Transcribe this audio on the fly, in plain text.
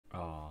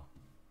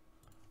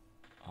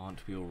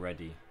Aren't we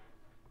already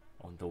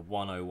on the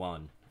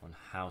 101 on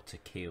how to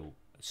kill...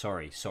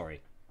 Sorry.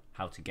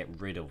 How to get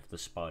rid of the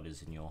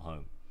spiders in your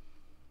home.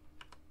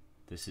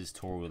 This is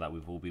tutorial that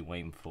we've all been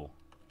waiting for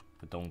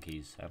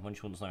donkeys. Everyone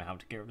just wants to know how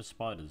to get rid of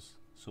spiders.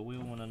 That's all we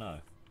all want to know.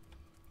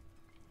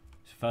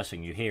 It's the first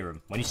thing, you hear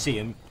them. When you see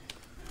them...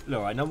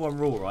 Look, right, number one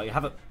rule, right? You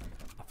have a...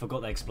 I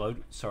forgot they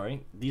explode.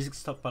 Sorry. These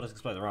spiders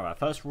explode. Right,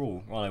 first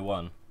rule,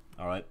 101.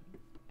 Alright.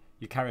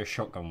 You carry a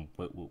shotgun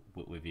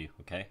with you,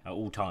 okay? At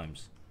all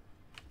times.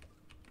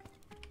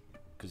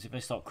 Because if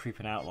they start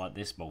creeping out like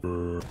this,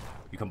 you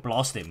can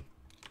blast him.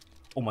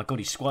 Oh my god,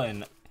 he's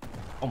squirting.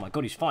 Oh my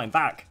god, he's fighting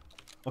back.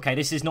 Okay,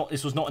 this was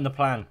not in the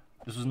plan.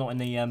 This was not in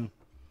the,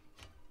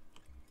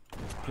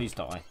 Please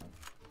die.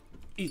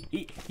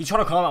 He's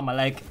trying to climb up my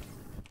leg.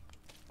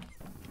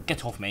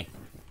 Get off me.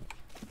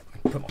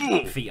 Put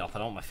my feet up. I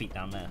don't want my feet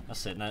down there.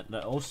 That's it. Now,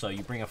 also,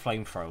 you bring a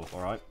flamethrower,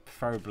 alright?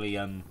 Preferably,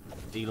 Elon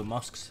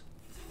Musk's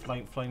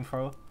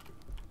flamethrower.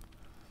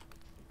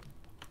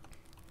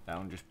 That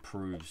one just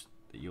proves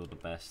that you're the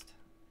best.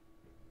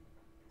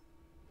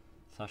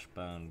 Slash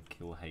burn,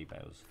 kill hay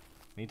bales.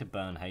 We need to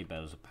burn hay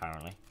bales,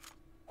 apparently.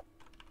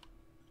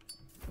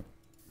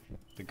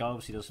 The guy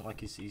obviously doesn't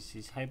like his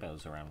hay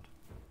bales around.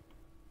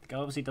 The guy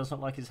obviously doesn't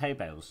like his hay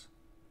bales.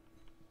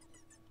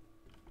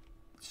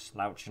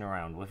 Slouching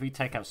around. Well, if we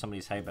take out some of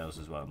these hay bales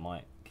as well, it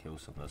might kill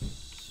some of the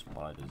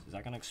spiders. Is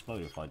that going to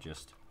explode if I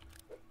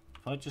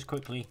just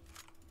quickly...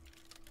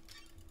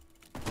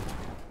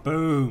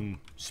 Boom!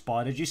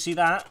 Spider, did you see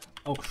that?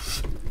 Oh,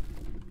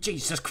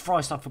 Jesus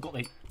Christ, I forgot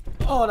they...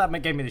 Oh, that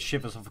gave me the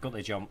shivers. I forgot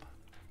they jump.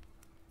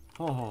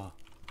 Oh.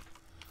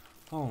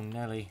 Oh,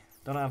 Nelly.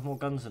 Don't I have more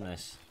guns than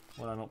this?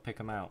 Why did I not pick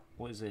them out?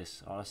 What is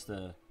this? Oh, that's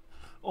the...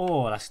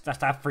 Oh,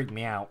 that freaked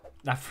me out.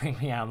 That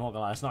freaked me out, I'm not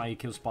gonna lie. That's not how you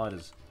kill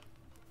spiders.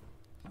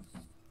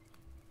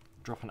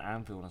 Drop an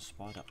anvil on a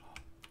spider.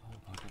 Oh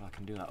my god, I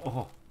can do that.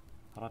 Oh,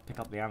 how do I pick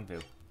up the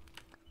anvil?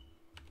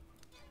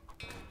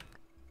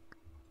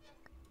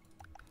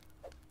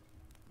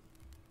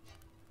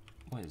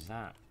 What is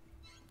that?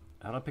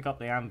 How do I pick up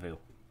the anvil?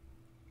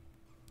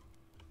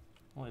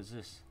 What is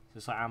this? Is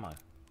this like ammo?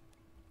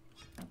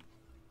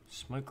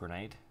 Smoke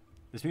grenade?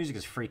 This music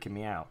is freaking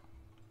me out.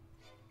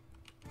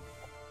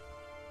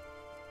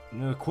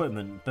 New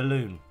equipment,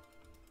 balloon.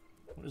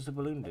 What does the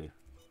balloon do?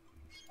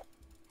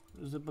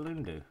 What does the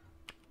balloon do?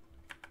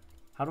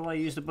 How do I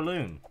use the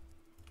balloon?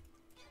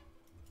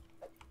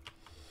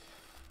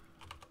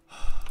 I'll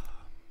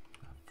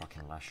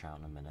fucking lash out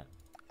in a minute.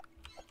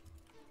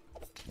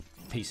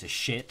 Piece of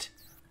shit.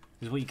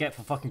 This is what you get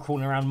for fucking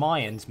crawling around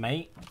my ends,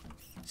 mate.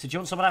 So do you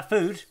want some of that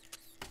food?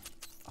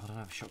 Oh, I don't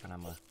have shotgun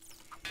ammo.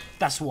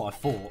 That's what I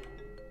thought.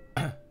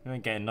 You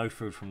ain't getting no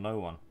food from no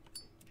one.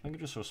 I think I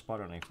just saw a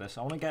spider underneath this.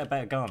 I want to get a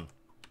better gun.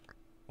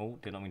 Oh,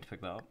 did not mean to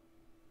pick that up.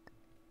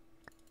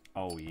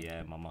 Oh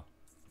yeah, mama.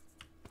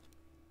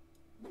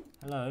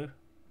 Hello.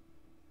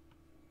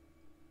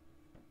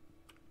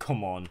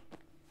 Come on.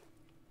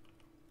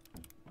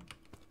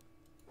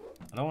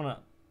 I don't want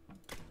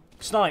to...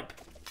 Snipe!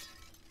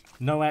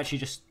 No, actually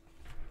just...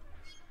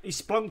 He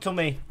splunked on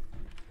me.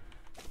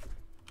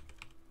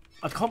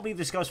 I can't believe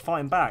this guy's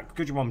fighting back.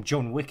 Good job I'm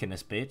John Wick in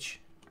this bitch.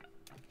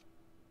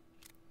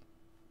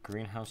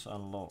 Greenhouse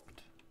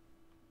unlocked.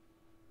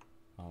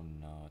 Oh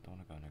no, I don't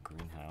want to go in a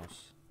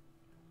greenhouse.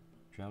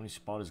 Do you know how many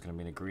spiders are going to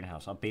be in a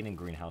greenhouse? I've been in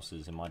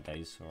greenhouses in my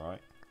days,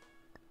 alright?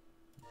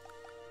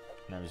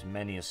 There is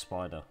many a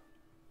spider.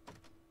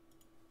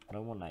 I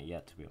don't want that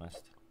yet, to be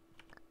honest.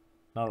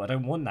 No, I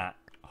don't want that.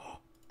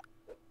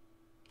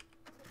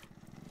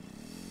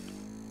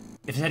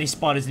 If there's any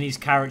spiders in these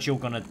carrots, you're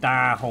gonna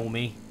die,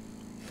 homie.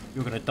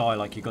 You're gonna die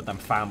like your goddamn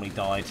family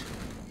died.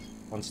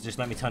 Just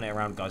let me turn it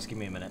around, guys. Give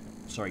me a minute.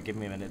 Sorry, give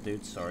me a minute,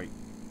 dude. Sorry.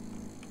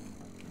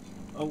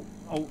 Oh,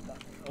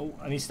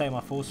 I need to stay in my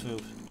force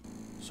field.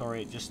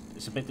 Sorry,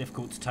 it's a bit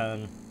difficult to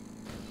turn.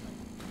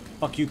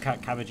 Fuck you,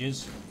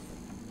 cabbages.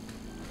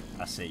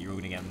 That's it, you're all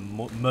gonna get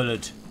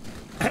mullered.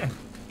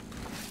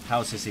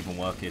 How's this even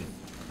working?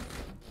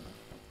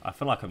 I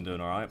feel like I'm doing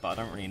alright, but I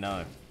don't really know.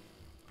 I'm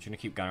just gonna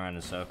keep going around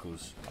in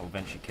circles. I'll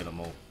eventually kill them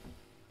all.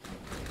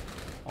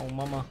 Oh,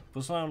 mama.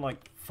 Was I on like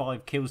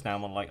 5 kills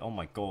now? I'm like, oh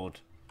my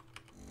god.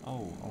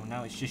 Oh,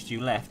 now it's just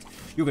you left.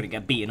 You're gonna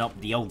get beaten up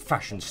the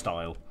old-fashioned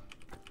style.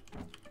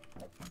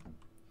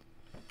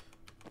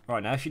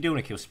 Right, now if you do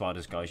want to kill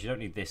spiders, guys, you don't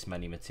need this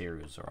many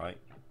materials, alright?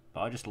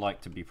 But I just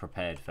like to be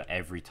prepared for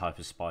every type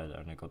of spider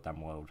in the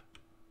goddamn world.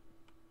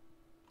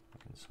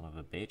 Fucking son of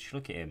a bitch.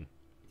 Look at him.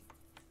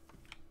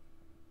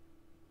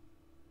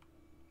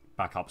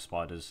 Back up,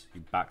 spiders.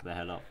 You back the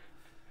hell up.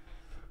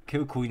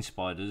 Kill queen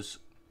spiders.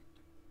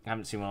 I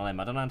haven't seen one of them.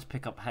 I don't know how to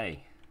pick up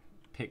hay.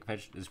 Pick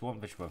veg. There's one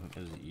vegetable. It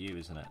was you,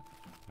 isn't it?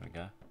 There we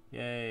go.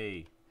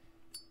 Yay.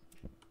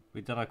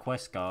 We've done our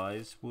quest,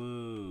 guys.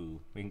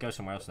 Woo. We can go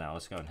somewhere else now.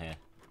 Let's go in here.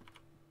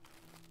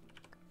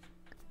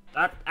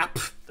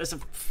 There's a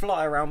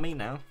fly around me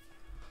now.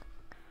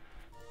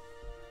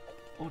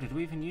 Oh, did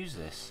we even use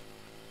this?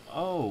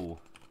 Oh.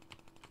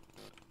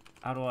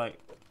 How do I...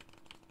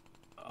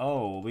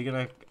 Oh, are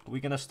we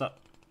gonna start...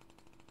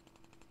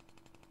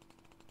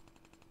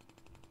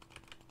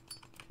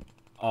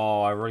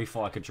 Oh, I really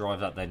thought I could drive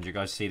that then. Do you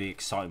guys see the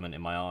excitement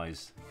in my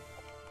eyes?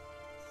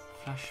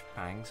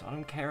 Flashbangs? I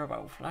don't care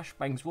about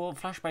flashbangs. What are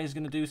flashbangs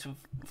going to do to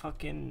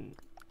fucking...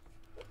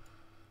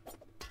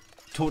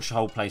 Torch the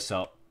whole place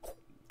up.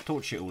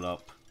 Torch it all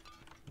up.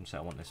 I'm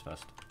saying I want this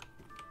first.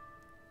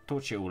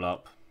 Torch it all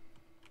up.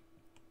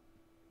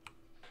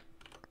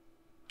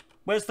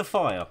 Where's the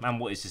fire? Man,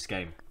 what is this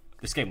game?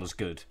 This game was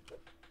good.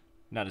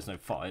 Now there's no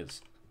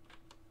fires.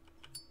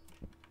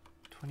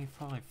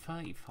 25,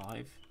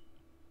 35.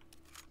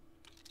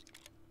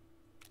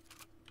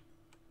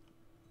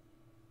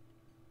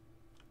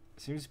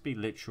 Seems to be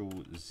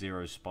literal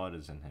 0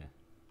 spiders in here.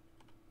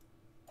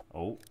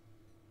 Oh.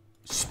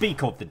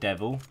 Speak of the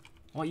devil.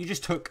 What, you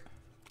just took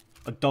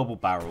a double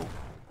barrel.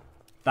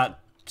 That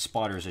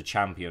spider is a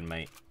champion,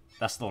 mate.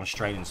 That's the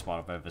Australian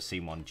spider I've ever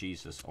seen one.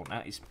 Jesus. Oh,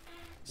 now it's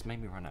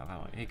made me run out of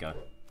ammo. Here you go.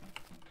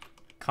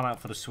 Come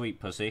out for the sweet,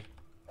 pussy.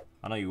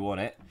 I know you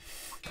want it.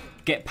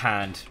 Get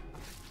panned.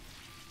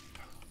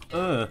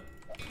 Here,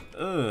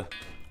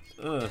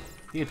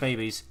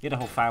 babies. Here, the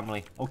whole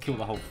family. I'll kill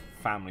the whole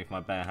family with my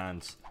bare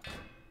hands.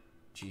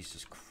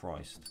 Jesus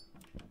Christ.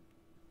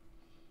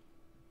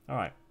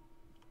 Alright.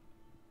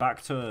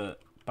 Back to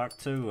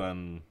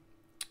the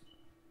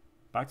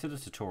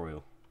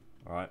tutorial.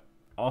 Alright.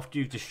 After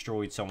you've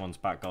destroyed someone's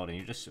back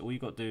garden, all you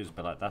got to do is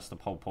be like, that's the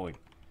whole point.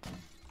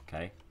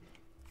 Okay?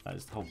 That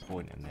is the whole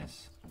point in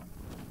this.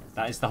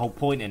 That is the whole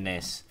point in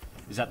this.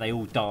 Is that they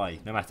all die,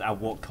 no matter at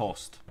what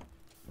cost.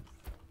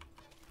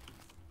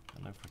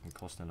 No freaking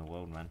cost in the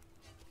world, man.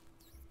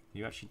 Are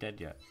you actually dead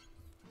yet?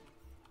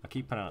 I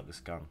keep putting out this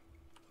gun.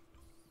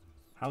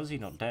 How is he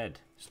not dead?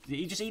 Did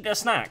you just eat that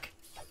snack?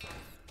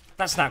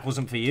 That snack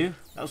wasn't for you.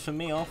 That was for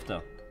me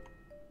after.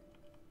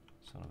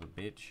 Son of a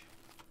bitch.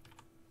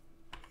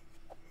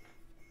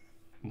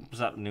 What was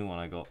that new one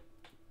I got?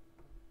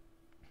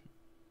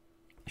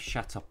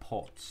 Shatter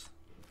pots.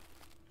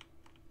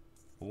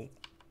 Oh.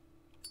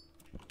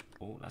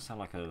 Oh, that sounds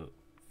like a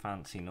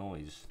fancy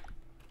noise.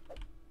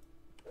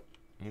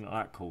 You know what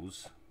that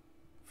calls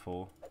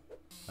for?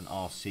 An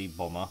RC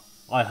bomber.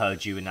 I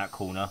heard you in that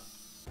corner.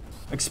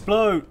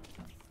 Explode!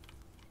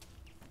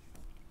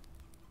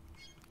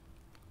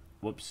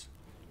 Whoops.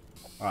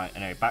 Alright,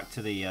 anyway, back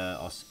to the...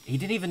 he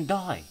didn't even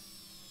die.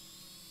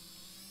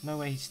 No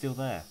way he's still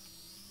there.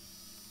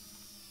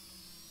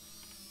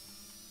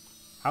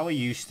 How are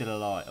you still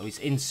alive? Oh, he's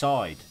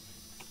inside.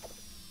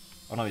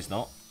 Oh, no, he's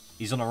not.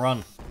 He's on a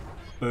run.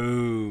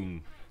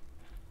 Boom.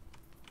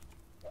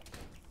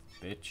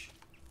 Bitch.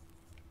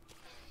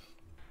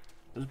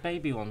 There's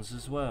baby ones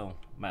as well.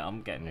 Mate,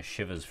 I'm getting the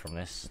shivers from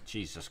this.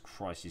 Jesus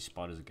Christ, these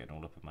spiders are getting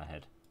all up in my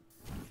head.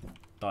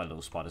 Die,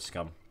 little spider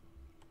scum.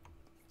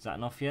 Is that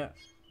enough yet?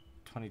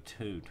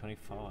 22,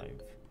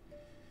 25.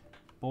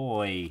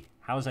 Boy,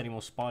 how is there any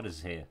more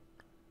spiders here?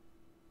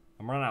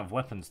 I'm running out of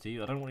weapons, do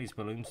you? I don't know what these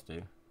balloons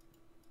do.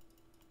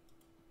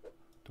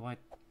 Do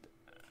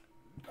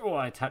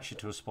I attach it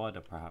to a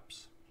spider,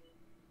 perhaps?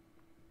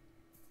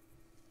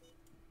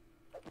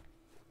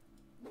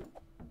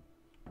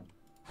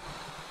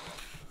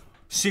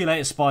 See you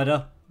later,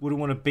 spider. Wouldn't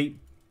want to be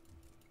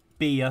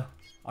ya.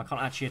 I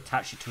can't actually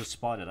attach it to a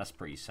spider. That's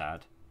pretty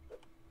sad.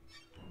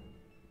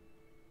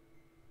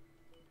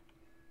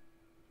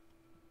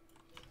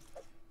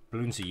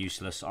 Balloons are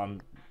useless.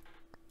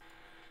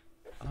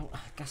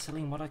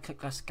 Gasoline. Why'd I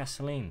cook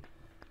gasoline?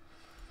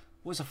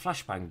 What's a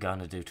flashbang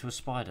gonna do to a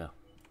spider?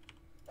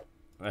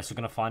 I guess we're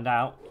gonna find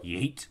out.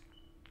 Yeet.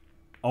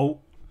 Oh.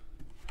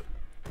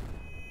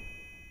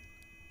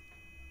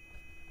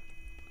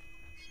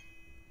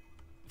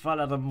 I felt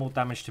that done more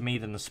damage to me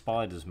than the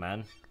spiders,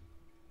 man.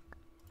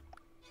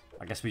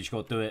 I guess we just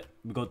gotta do it.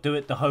 We gotta do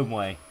it the home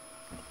way.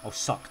 I'll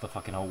suck the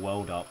fucking whole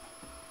world up.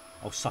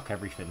 I'll suck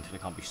everything until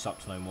it can't be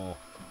sucked no more.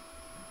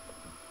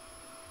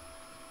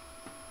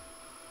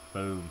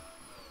 Boom.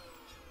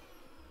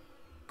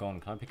 Gone.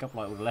 Can I pick up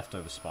like all the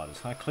leftover spiders?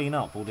 Can I clean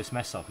up all this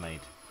mess I've made?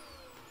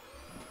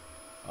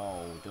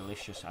 Oh,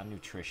 delicious and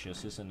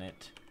nutritious, isn't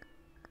it?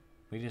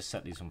 We just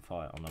set these on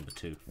fire on number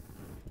 2.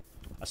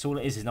 That's all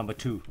it is number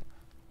 2.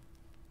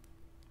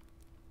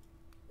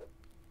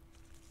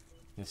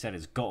 Instead,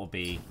 it's got to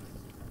be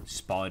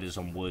spiders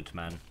on wood,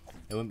 man.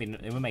 It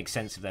wouldn't make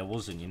sense if there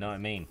wasn't. You know what I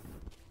mean?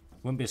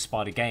 It wouldn't be a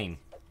spider game.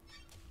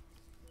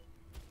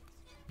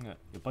 Yeah,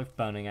 you're both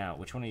burning out.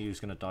 Which one of you is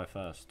going to die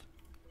first?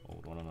 Oh,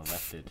 the one on the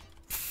left did.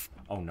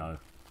 Oh no.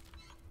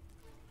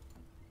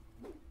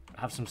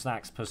 Have some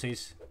snacks,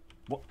 pussies.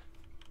 What?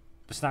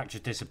 The snack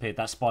just disappeared.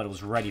 That spider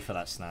was ready for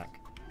that snack.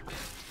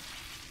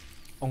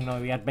 Oh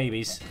no, he had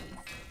babies.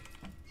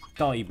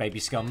 Die, you baby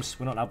scums.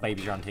 We're not allowed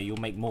babies around here. You'll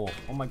make more.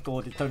 Oh my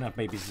god, it don't have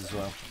babies as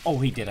well. Oh,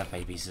 he did have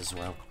babies as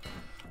well.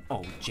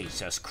 Oh,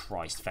 Jesus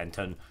Christ,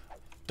 Fenton.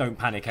 Don't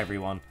panic,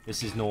 everyone.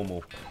 This is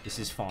normal. This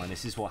is fine.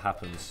 This is what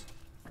happens.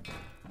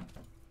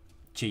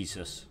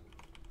 Jesus.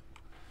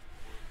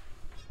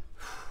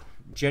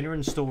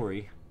 Genuine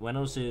story. When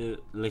I was a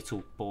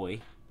little boy,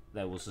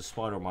 there was a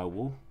spider on my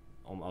wall.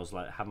 I was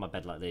like, have my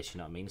bed like this, you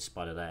know what I mean?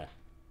 Spider there.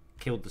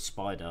 Killed the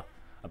spider.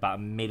 about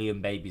 1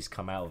 million babies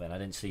come out of it. And I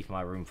didn't sleep in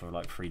my room for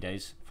like 4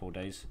 days.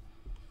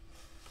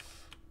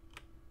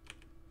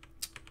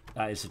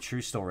 That is a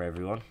true story,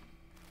 everyone.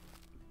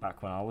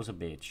 Back when I was a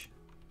bitch.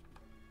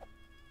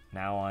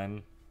 Now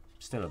I'm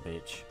still a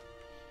bitch.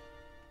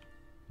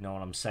 You know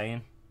what I'm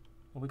saying?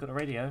 Oh, we got a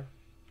radio.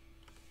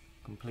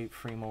 Complete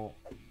 3 more.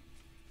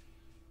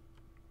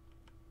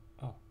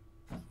 Oh.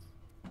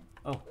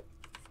 Oh.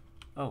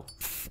 Oh.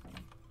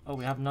 Oh,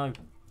 we have no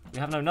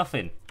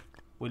nothing.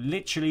 We're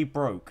literally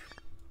broke.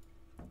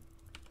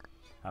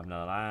 Have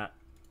none of that.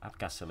 I have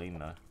gasoline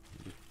though.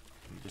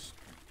 Just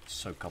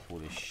soak up all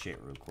this shit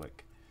real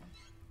quick.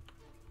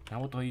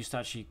 Now what do I use to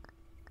actually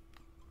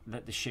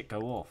let the shit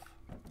go off?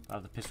 Do I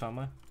have the pistol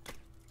ammo?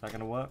 Is that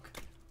gonna work?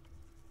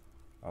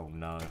 Oh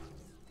no.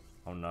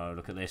 Oh no,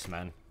 look at this,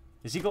 man.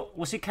 Has he got...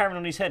 What's he carrying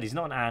on his head? He's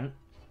not an ant.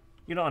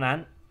 You're not an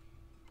ant.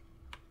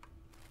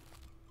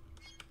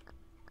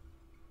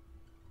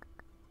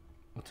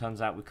 Well,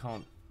 turns out we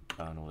can't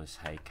burn all this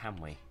hay, can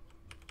we?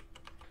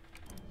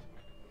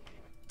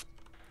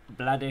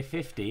 Bloody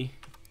 50.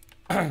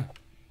 Well,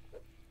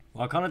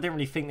 I kind of didn't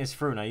really think this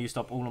through and I used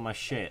up all of my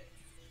shit.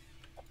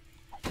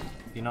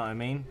 You know what I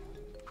mean?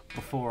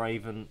 Before I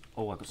even...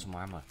 Oh, I got some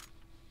more ammo.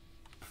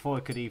 Before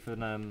I could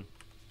even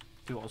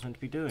do what I was meant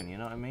to be doing, you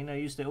know what I mean? I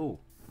used it all.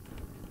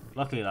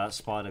 Luckily that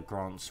spider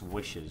grants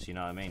wishes, you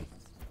know what I mean?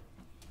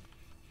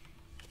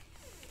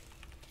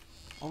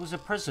 Oh, it was a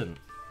present.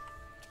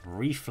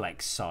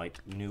 Reflex sight,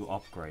 new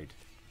upgrade.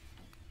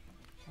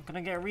 I'm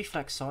gonna get a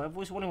reflex sight. I've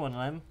always wanted one of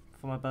them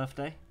for my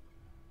birthday.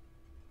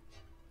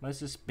 Where's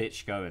this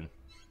bitch going?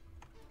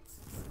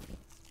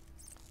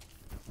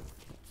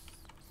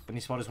 Any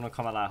spiders want to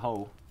come out that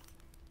hole?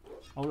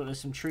 Oh look, there's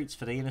some treats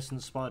for the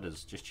innocent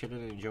spiders. Just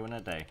chilling and enjoying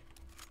their day.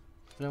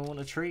 Does anyone want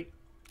a treat?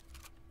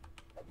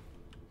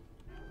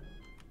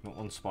 Not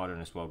one spider in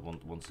this world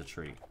wants a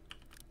treat.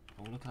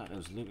 Oh look at that, there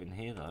was loot in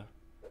here though.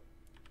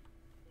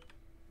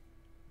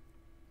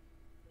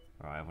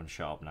 Alright, everyone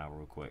shut up now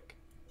real quick.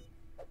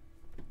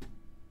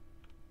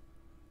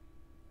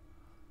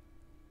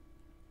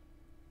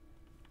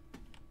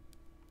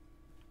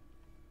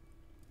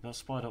 Is that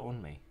spider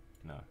on me?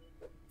 No.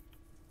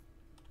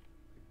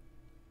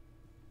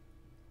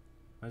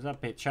 Where's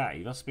that bitch at?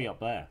 He must be up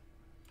there.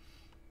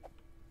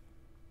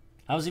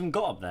 How's he even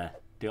got up there?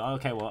 Dude,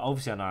 okay, well,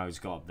 obviously I know how he's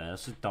got up there.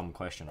 That's a dumb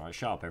question, right?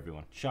 Shut up,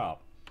 everyone. Shut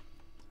up.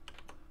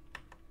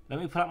 Let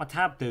me pull out my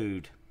tab,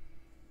 dude.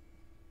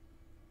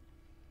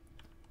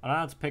 I don't know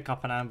how to pick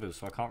up an anvil,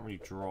 so I can't really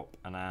drop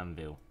an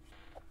anvil.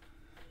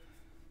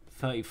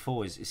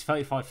 34 is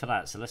 35 for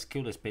that, so let's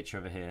kill this bitch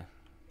over here.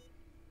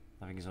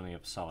 I think he's on the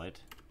other side.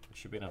 There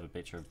should be another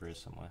bitch over here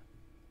somewhere.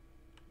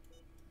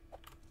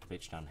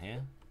 Bitch down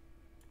here.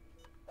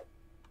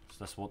 So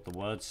that's what the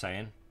word's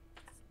saying.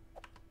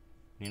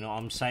 You know what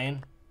I'm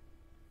saying?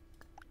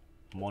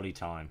 Molly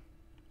time.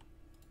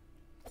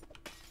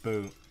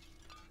 Boo.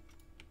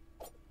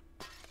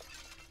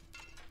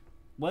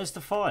 Where's the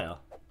fire?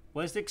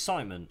 Where's the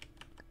excitement?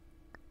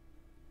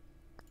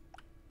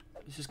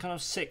 This is kind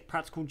of sick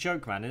practical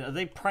joke, man. Are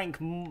they prank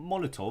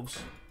Molotovs?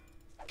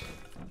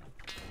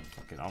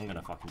 Fuck it, I'm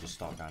gonna fucking just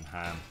start going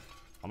ham.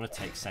 I'm gonna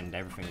send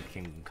everything to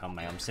Kingdom Come,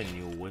 mate. I'm sending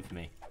you all with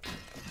me.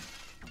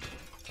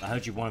 I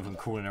heard you one of them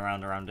crawling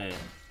around here.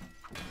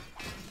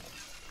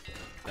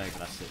 There you go,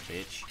 that's it,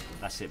 bitch.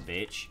 That's it,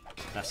 bitch.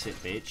 That's it,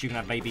 bitch. You can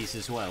have babies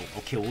as well.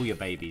 I'll kill all your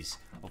babies.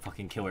 I'll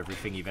fucking kill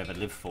everything you've ever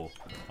lived for.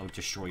 I'll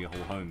destroy your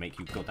whole home, make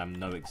you goddamn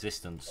no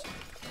existence.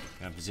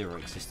 You have 0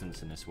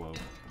 existence in this world.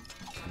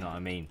 You know what I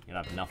mean? You'll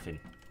have nothing.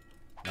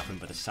 Nothing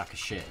but a sack of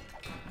shit.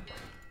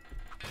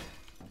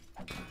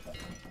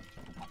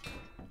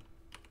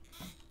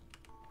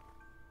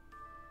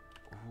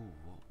 Ooh,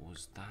 what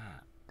was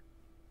that?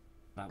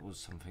 That was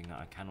something that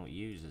I cannot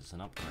use as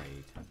an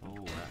upgrade. Oh,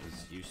 that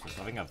is useless.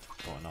 I think I've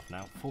got enough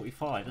now.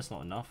 45, that's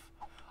not enough.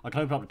 I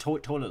can open up the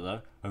toilet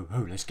though.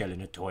 Oh, let's get in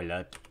the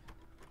toilet.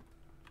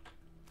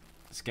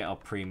 Let's get our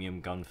premium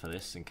gun for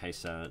this in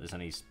case there's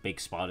any big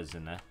spiders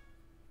in there.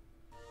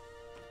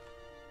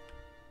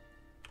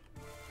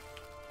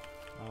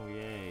 Oh,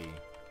 yay.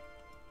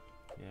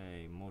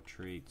 Yay, more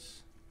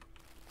treats.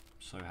 I'm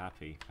so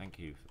happy. Thank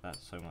you for that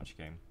so much,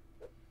 game.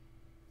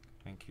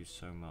 Thank you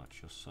so much.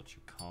 You're such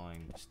a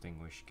kind,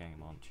 distinguished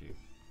game, aren't you?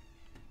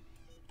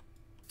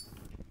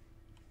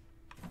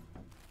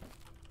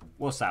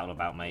 What's that all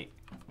about, mate?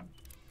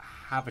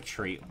 Have a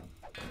treat,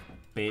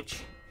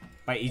 bitch.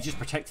 Wait, he just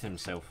protected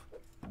himself.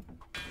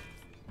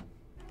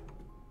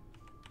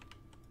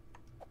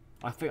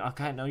 I think,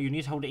 okay, no, you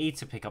need to hold E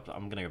to pick up.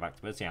 I'm gonna go back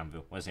to, where's the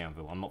anvil? Where's the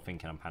anvil? I'm not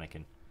thinking, I'm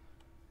panicking.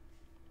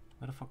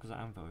 Where the fuck was that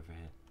anvil over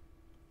here?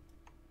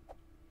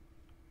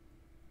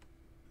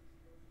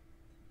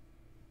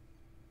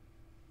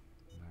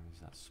 Where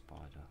is that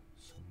spider?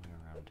 Somewhere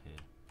around here.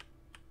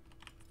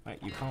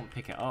 Wait, you can't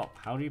pick it up.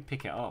 How do you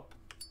pick it up?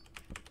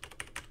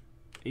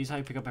 Here's how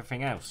you pick up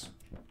everything else.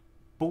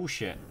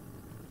 Bullshit.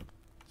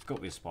 There's got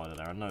to be a spider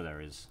there. I know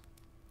there is.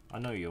 I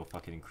know you're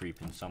fucking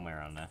creeping somewhere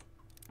around there.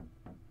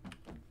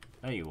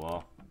 There you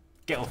are.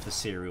 Get off the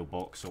cereal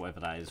box or whatever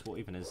that is. What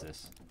even is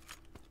this?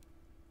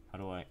 How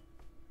do I...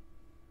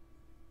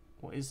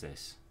 What is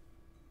this?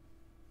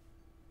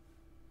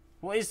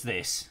 What is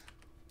this?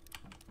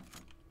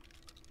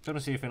 Don't want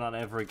to see anything like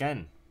that ever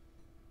again.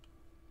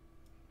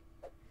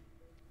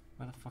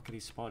 Where the fuck are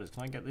these spiders?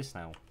 Can I get this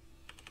now?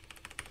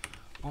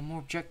 One more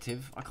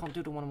objective? I can't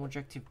do the one more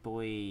objective,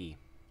 boy.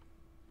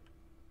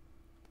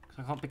 Because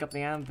I can't pick up the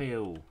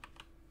anvil.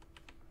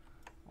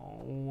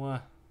 Oh.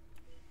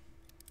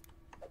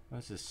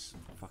 Where's this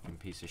fucking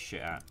piece of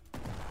shit at?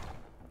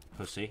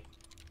 Pussy.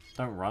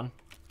 Don't run.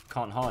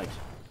 Can't hide.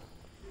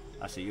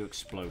 That's it, you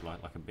explode like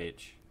a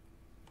bitch.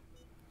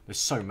 There's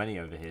so many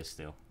over here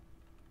still.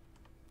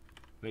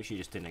 Literally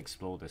just didn't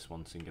explore this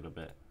one singular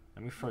bit.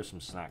 Let me throw some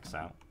snacks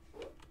out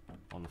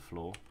on the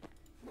floor.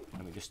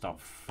 Let me just start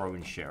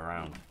throwing shit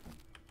around.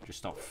 Just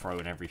start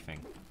throwing everything.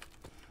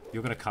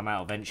 You're going to come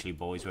out eventually,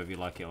 boys, whether you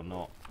like it or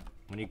not.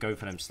 When you go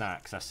for them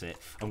snacks, that's it.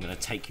 I'm going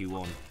to take you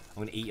on. I'm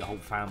going to eat your whole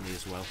family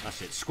as well.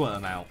 That's it. Squirt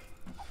them out.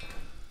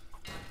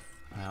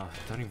 Well,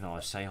 I don't even know what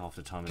I say half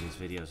the time in these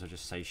videos. I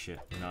just say shit.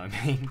 You know what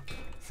I mean?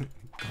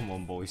 Come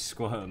on, boys.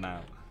 Squirt them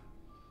out.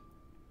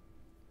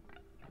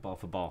 Bar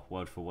for bar.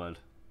 Word for word.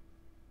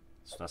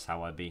 So that's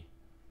how I be.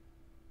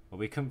 Well,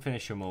 we couldn't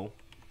finish them all.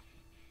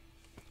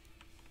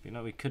 But you know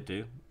what we could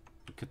do?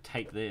 We could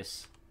take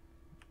this.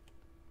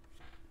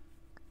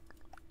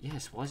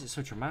 Yes, why is it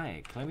so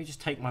dramatic? Let me just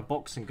take my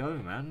box and go,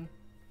 man.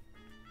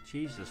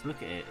 Jesus,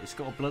 look at it. It's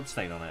got a blood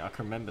stain on it. I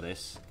can remember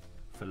this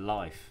for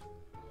life.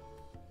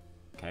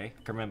 Okay,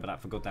 I can remember that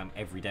for goddamn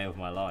every day of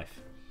my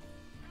life.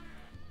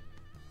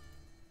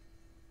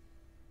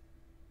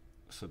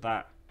 So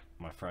that,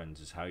 my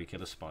friends, is how you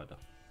kill a spider.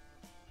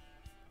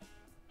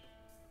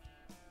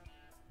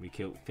 We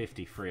killed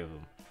 53 of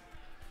them.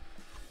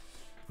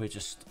 We're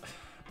just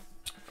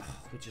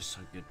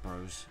so good,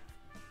 bros.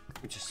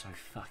 We're just so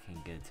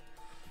fucking good.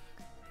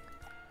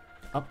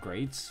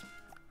 Upgrades.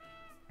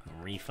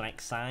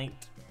 Reflex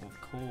sight. Of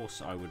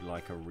course I would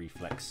like a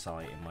reflex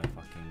sight in my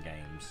fucking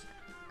games.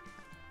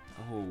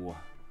 Oh.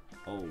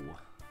 Oh.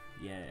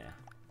 Yeah.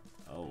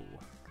 Oh.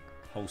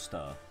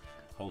 Holster.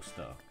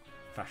 Holster.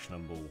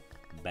 Fashionable.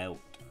 Belt.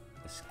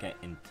 Let's get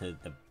into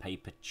the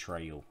paper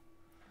trail.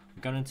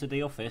 We're going into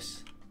the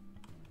office.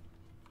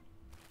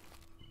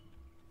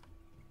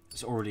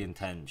 It's already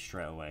intense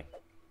straight away.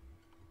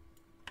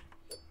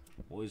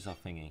 What is our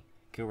thingy?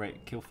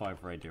 Kill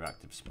 5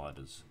 radioactive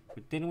spiders.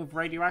 We're dealing with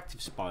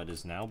radioactive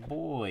spiders now,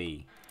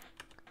 boy.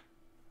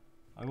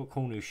 I got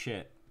cool new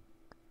shit.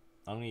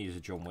 I'm gonna use a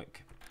John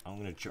Wick. I'm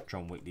gonna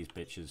John Wick these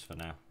bitches for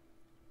now.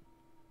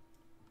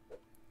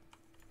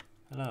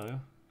 Hello.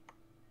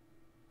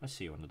 I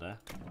see you under there.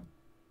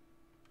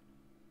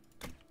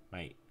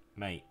 Mate.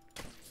 Mate.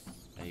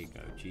 There you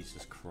go.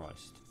 Jesus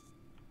Christ.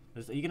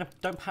 Are you gonna...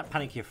 Don't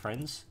panic your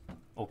friends.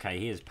 Okay,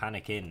 he is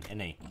panicking, isn't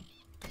he?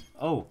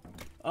 Oh.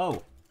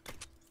 Oh.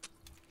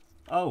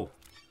 Oh.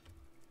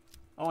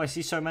 Oh, I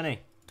see so many.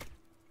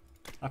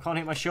 I can't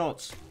hit my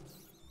shots.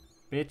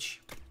 Bitch.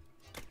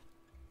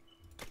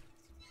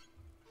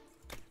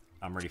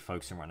 I'm really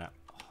focusing right now.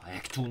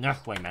 Oh,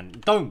 wait, man.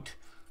 Don't!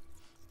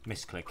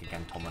 Misclick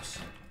again, Thomas.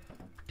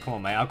 Come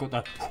on, mate. I've got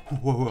the...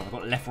 I've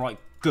got left, right,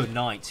 good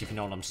nights, if you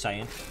know what I'm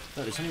saying.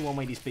 Look, there's only one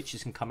way these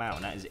bitches can come out,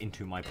 and that is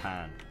into my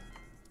pan.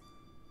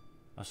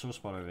 I saw a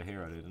spider over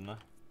here earlier, didn't I?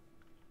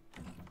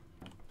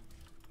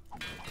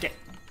 Get...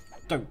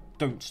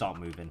 Don't start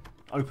moving.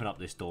 Open up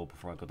this door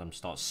before I got them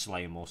start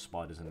slaying more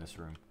spiders in this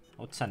room.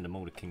 I'll send them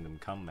all to Kingdom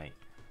Come, mate.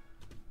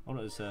 Oh,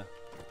 there's a...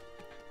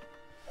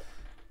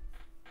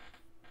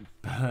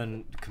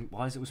 Burn...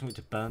 Why is it always something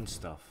to burn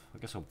stuff? I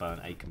guess I'll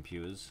burn 8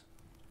 computers.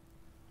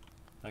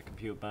 That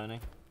computer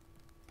burning?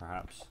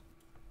 Perhaps.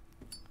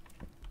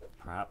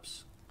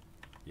 Perhaps.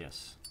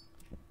 Yes.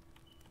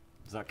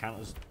 Does that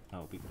count as...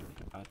 No,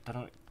 I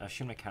don't... I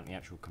assume they count the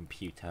actual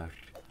computer.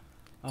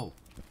 Oh.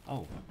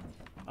 Oh.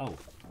 Oh.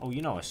 Oh,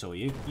 you know I saw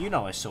you. You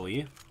know I saw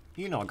you.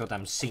 You know I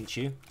goddamn seen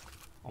you.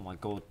 Oh my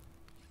god.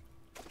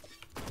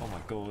 Oh my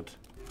god.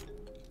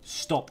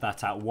 Stop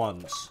that at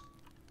once.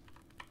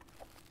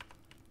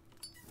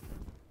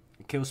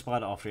 Kill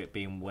spider after it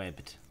being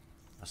webbed.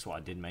 That's what I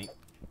did, mate.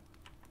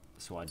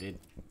 That's what I did.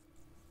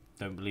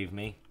 Don't believe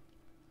me?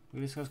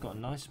 Look, this guy's got a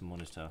nice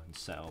monitor and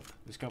setup.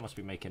 This guy must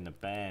be making the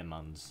bare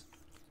muns.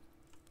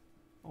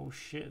 Oh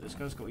shit, this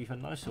guy's got an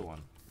even nicer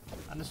one.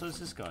 And so is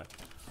this guy.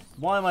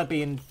 Why am I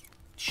being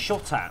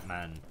shot at,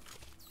 man?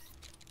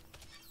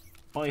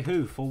 By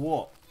who? For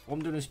what? All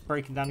I'm doing is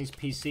breaking down these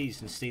PCs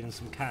and stealing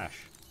some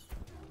cash.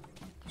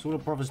 That's all the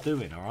brother's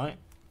doing, alright?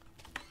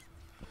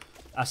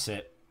 That's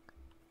it.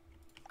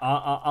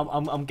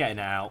 I'm getting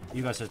it out.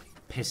 You guys are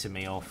pissing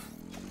me off.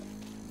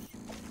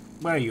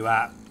 Where are you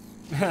at?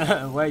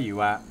 Where are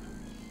you at?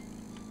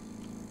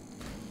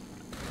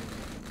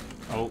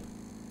 Oh.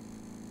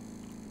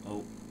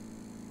 Oh.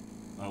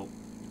 Oh.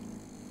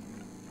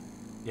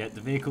 Yeah, the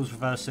vehicle's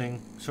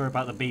reversing. Sorry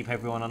about the beep,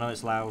 everyone. I know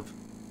it's loud.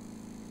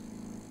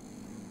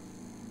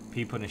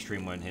 People in the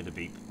stream won't hear the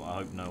beep, but I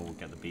hope no one will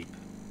get the beep.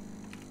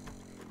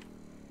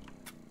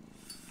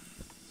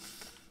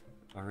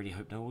 I really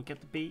hope no one will get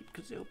the beat,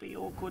 because it'll be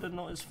awkward and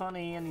not as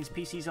funny, and these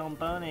PCs aren't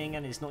burning,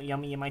 and it's not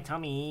yummy in my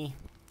tummy.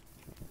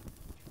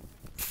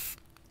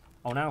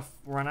 Oh, now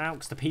run out,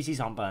 because the PCs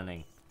aren't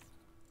burning.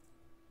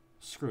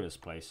 Screw this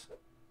place.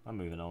 I'm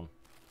moving on.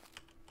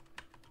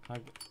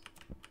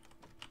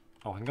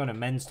 Oh, I can go to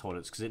men's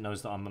toilets, because it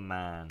knows that I'm a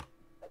man.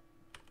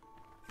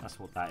 That's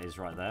what that is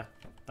right there.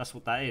 That's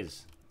what that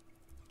is.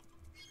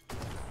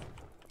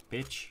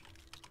 Bitch.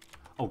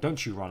 Oh,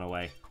 don't you run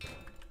away.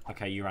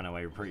 Okay, you ran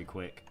away pretty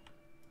quick.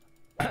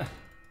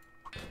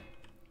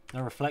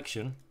 No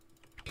reflection.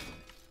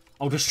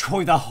 I'll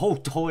destroy the whole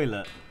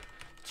toilet.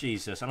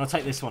 Jesus. And I'll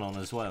take this one on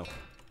as well.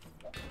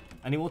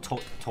 Any more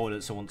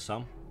toilets I want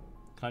some?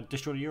 Can I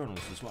destroy the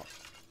urinals as well?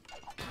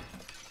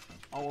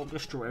 Oh, I'll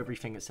destroy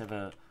everything that's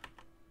ever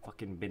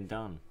fucking been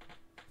done.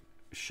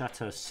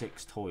 Shatter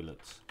 6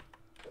 toilets.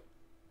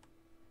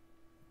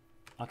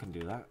 I can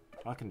do that.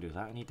 I can do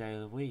that any day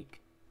of the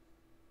week.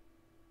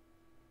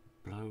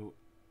 Blow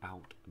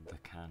out the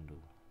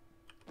candle.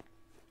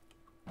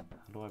 How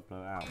do I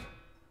blow it out?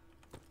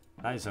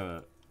 That is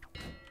a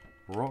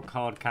rock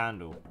hard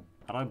candle.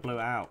 How do I blow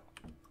it out?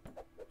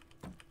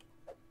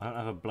 I don't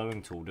have a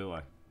blowing tool, do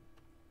I?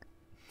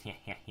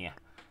 Yeah.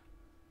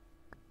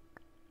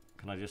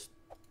 Can I just...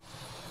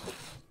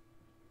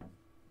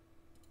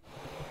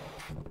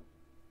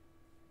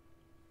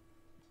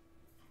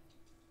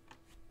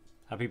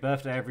 Happy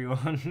birthday,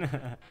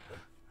 everyone!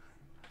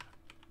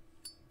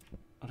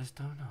 Oh, there's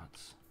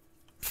donuts.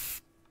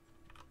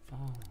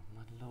 Oh,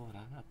 my lord, I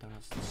haven't had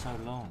donuts in so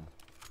long.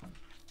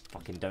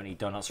 Fucking don't eat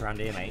donuts around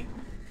here, mate.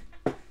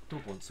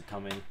 Dog wants to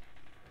come in.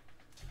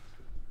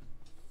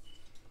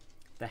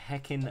 The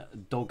heckin'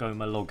 doggo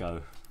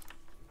malogo.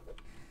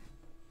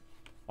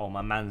 Oh,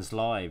 my man's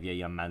live. Yeah,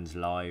 your man's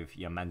live.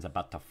 Your man's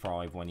about to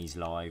thrive when he's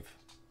live.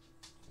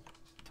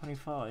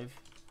 25?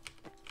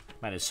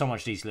 Man, there's so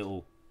much these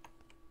little...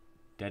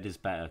 Dead is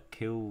better.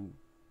 Kill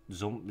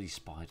zombie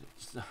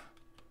spiders.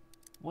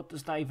 What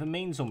does that even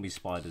mean, zombie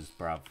spiders,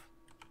 bruv?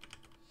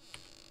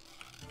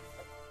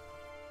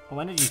 Oh,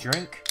 energy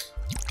drink.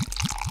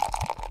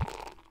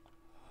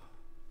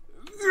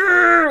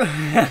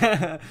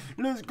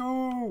 Let's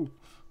go!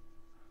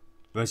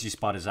 Where's your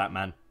spiders at,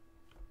 man?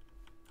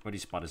 Where are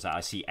these spiders at?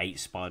 I see 8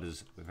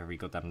 spiders with every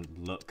goddamn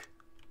look.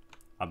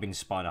 I've been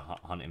spider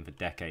hunting for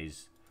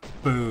decades.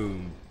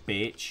 Boom,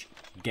 bitch.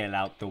 Get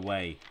out the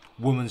way.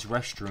 Woman's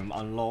restroom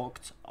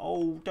unlocked.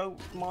 Oh, don't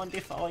mind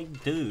if I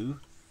do.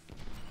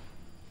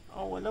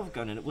 Oh, I love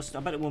going in it. I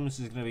bet women's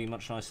is going to be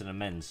much nicer than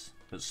men's,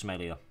 but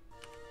smellier.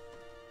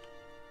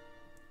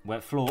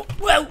 Wet floor.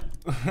 Whoa!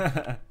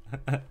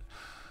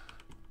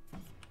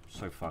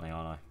 So funny,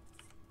 aren't I?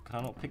 Can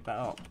I not pick that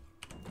up?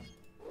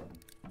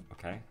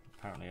 Okay.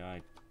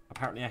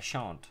 Apparently I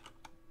shan't.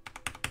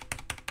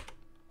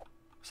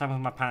 What's happened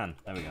with my pan?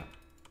 There we go.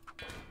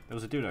 There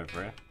was a dude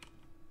over here.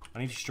 I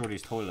need to destroy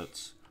these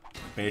toilets.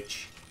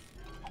 Bitch.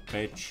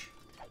 Bitch.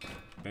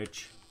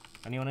 Bitch.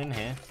 Anyone in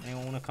here?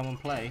 Anyone want to come and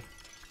play?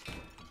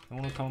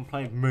 Anyone want to come and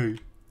play with me?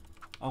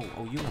 Oh,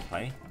 you want to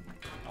play?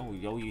 Oh,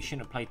 you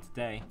shouldn't have played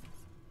today.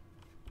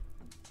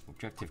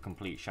 Objective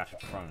complete.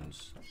 Shattered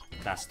thrones.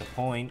 That's the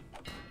point.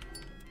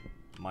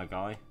 My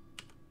guy.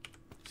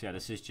 So yeah,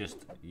 this is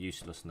just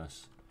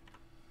uselessness.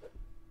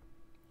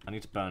 I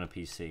need to burn a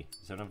PC.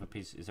 Is there another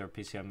PC? Is there a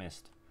PC I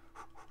missed?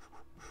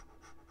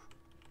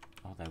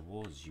 Oh, there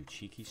was, you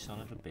cheeky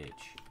son of a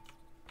bitch.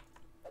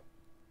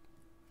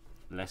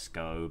 Let's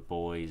go,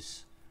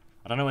 boys.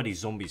 I don't know where these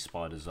zombie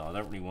spiders are. I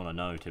don't really want to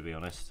know, to be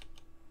honest.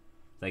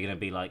 They're going to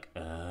be like,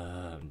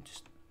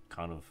 just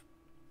kind of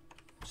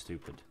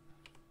stupid.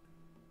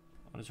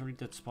 Oh, there's already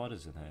dead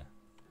spiders in here.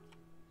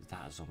 Is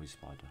that a zombie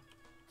spider?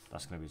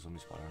 That's going to be a zombie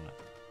spider, isn't it?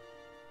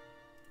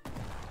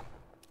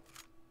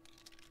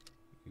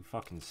 You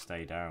fucking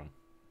stay down,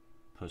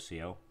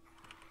 pussy-o.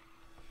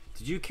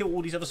 Did you kill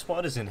all these other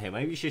spiders in here?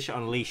 Maybe you should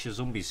unleash a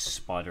zombie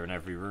spider in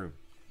every room.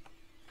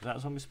 Is that a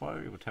zombie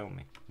spider? You would tell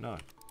me. No.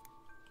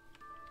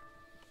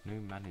 New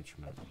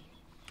management.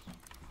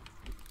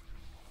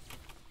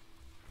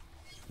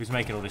 Who's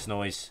making all this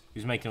noise?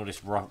 Who's making all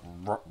this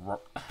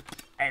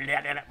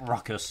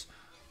ruckus?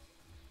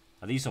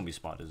 Are these zombie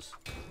spiders?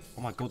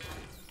 Oh my god.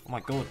 Oh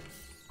my god.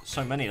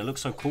 So many. It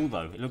looks so cool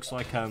though. It looks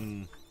like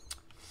I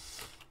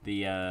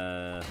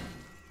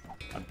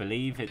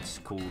believe it's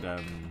called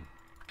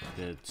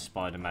the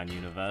Spider-Man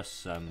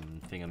universe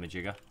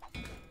thingamajigger.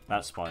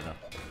 That spider,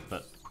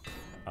 but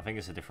I think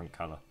it's a different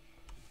colour.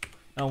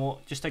 No,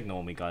 what? Just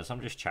ignore me, guys.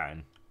 I'm just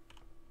chatting.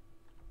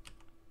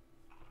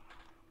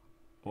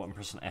 Oh, I'm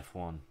pressing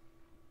F1.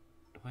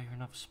 Do I hear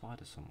another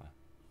spider somewhere?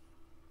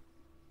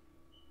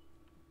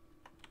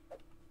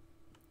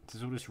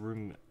 Does all this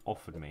room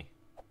offered me?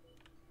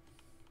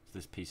 Is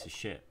this piece of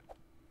shit?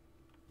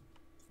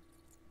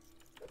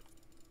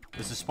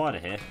 There's a spider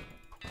here.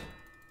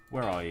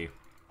 Where are you?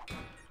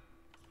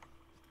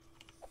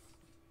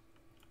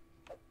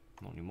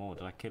 Not anymore.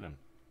 Did I kill him?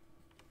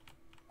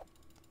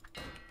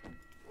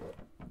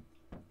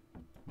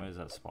 Where's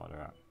that spider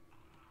at?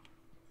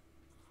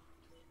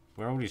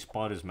 Where are all these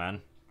spiders,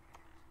 man?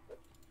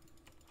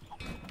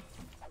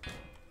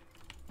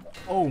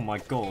 Oh my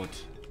god.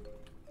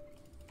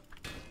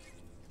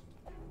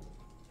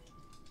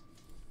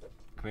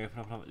 Can we open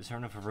up? Is there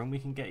another room we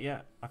can get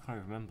yet? I can't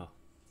even remember.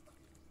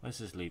 Where's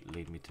this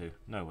lead me to?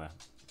 Nowhere.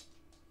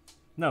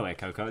 Nowhere,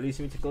 Coco. It leads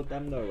me to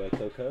goddamn nowhere,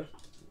 Coco.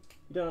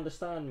 You don't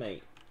understand,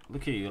 mate.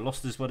 Look at you. You're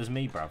lost as well as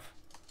me, bruv.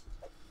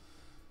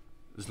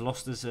 As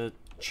lost as a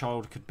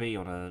child could be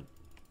on a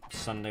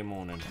Sunday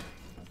morning.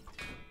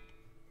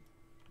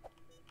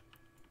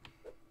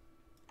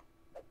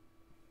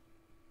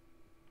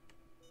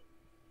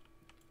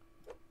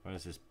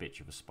 Where's this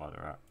bitch of a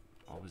spider at?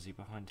 Oh, is he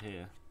behind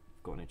here?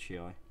 I've got an itchy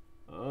eye.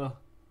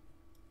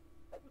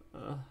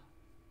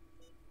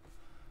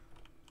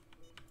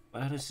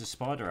 Where is the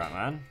spider at,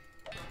 man?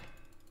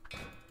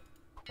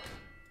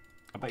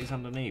 I bet he's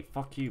underneath.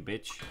 Fuck you,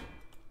 bitch.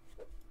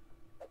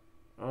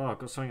 Oh, I've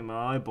got something in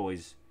my eye,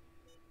 boys.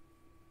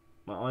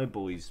 My eye,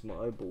 boys. My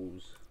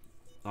eyeballs.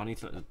 I need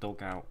to let the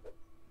dog out.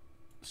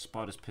 The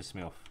spider's pissed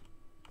me off.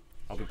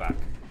 I'll be back.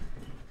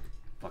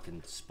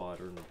 Fucking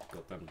spider and the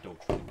goddamn dog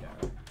trying to get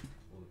out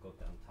all the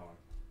goddamn time.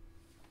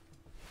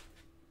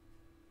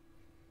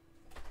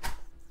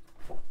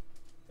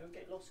 Don't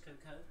get lost,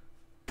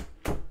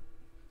 Coco.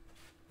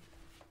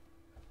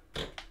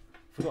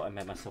 Forgot I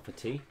made myself a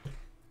tea.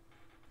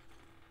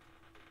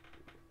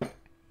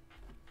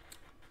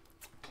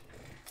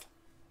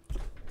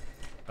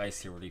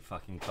 Basically really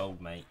fucking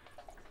cold, mate.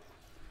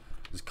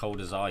 As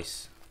cold as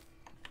ice.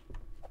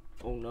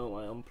 Oh no,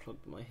 I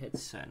unplugged my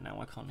headset.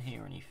 Now I can't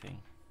hear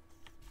anything.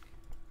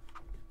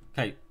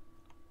 Okay.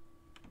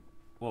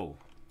 Whoa.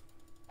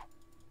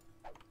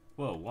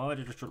 Whoa, why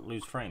did I just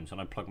lose frames when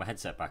I plugged my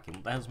headset back in?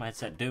 What the hell's my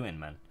headset doing,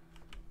 man?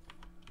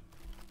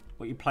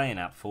 What are you playing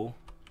at, fool?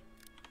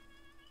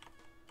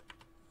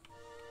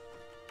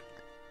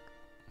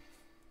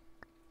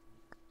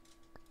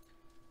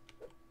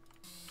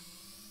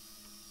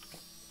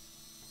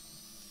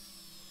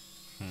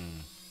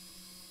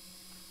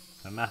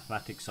 The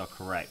mathematics are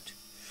correct.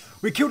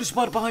 We killed a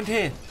spider behind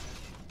here!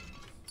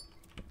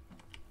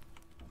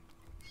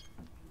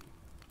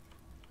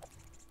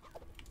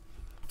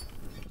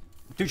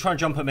 Do try and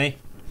jump at me.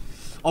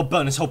 I'll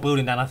burn this whole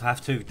building down if I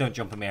have to. Don't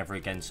jump at me ever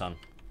again, son.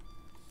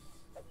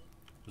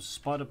 There's a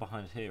spider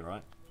behind here,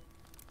 right?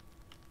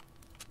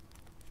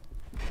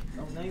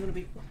 Oh, now you're gonna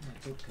be... Oh my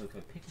god,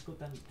 Coco. Pick a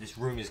goddamn... This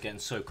room is getting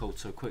so cold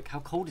so quick. How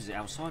cold is it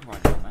outside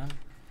right now, man?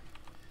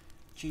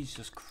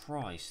 Jesus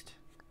Christ.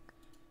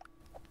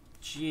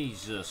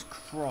 Jesus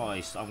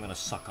Christ. I'm gonna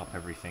suck up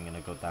everything in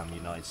the goddamn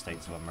United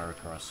States of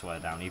America, I swear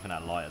down. Even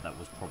that lighter, that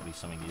was probably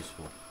something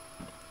useful.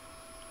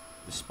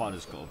 This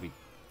spider's gotta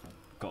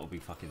be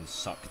fucking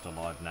sucked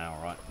alive now,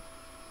 right?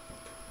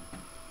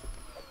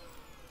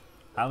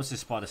 How is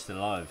this spider still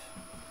alive?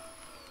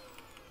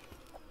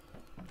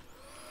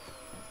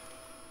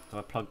 Do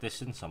I plug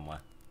this in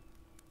somewhere?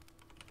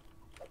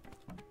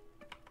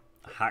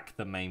 Hack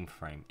the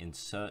mainframe.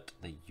 Insert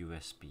the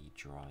USB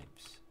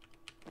drives.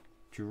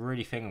 Do you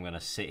really think I'm going to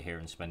sit here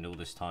and spend all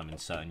this time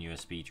inserting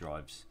USB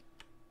drives?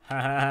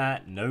 Haha,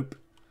 nope.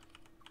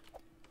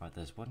 Right,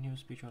 there's one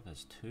USB drive,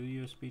 there's two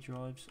USB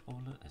drives. Oh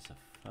look, there's a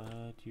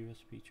third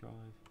USB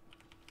drive.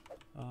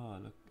 Oh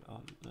look,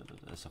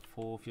 there's a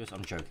fourth USB.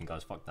 I'm joking,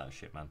 guys, fuck that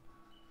shit, man.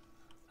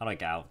 How do I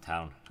get out of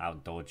town, out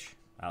of Dodge,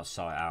 out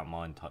sight, out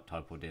mind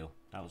type of deal?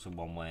 That was a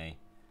one way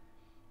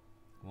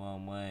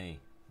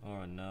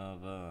or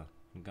another.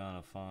 I'm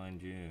gonna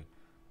find you.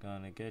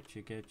 Gonna get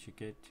you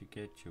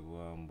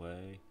one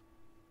way.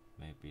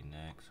 Maybe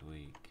next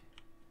week.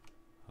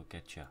 I'll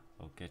get you.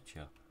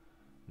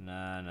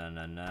 Na na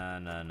na na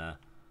na na.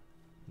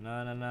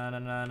 Na na na na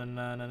na na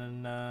na na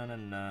na na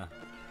na.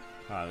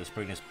 Alright, let's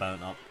bring this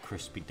burnt up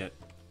crispy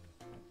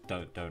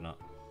donut.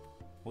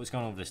 What's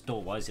going on with this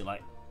door? Why is it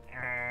like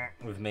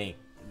with me?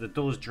 The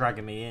door's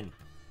dragging me in.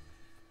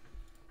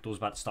 Door's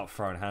about to start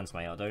throwing hands,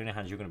 mate. The only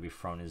hands you're gonna be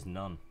throwing is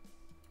none.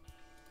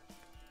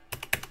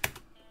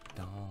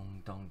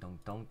 Dong dong dong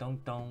dong dong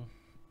dong.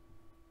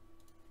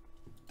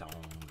 Dong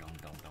dong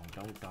dong dong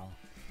dong dong.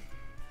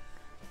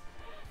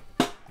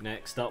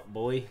 Next up,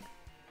 boy.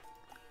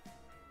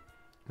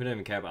 We don't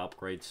even care about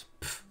upgrades.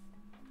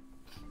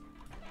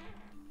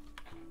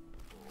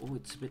 Oh,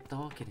 it's a bit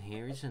dark in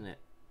here, isn't it?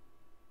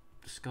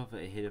 Discover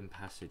a hidden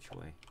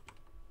passageway.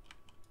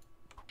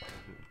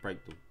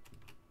 Break the...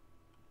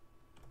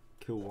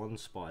 Kill one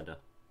spider.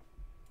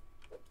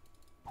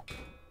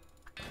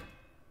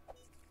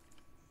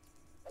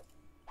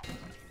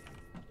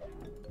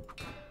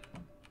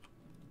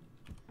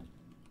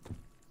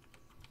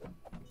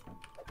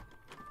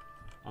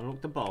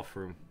 Unlock the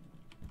bathroom.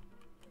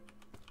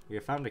 We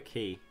have found a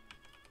key,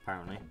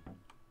 apparently.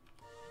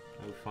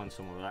 Maybe we'll find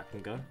somewhere where that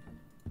can go.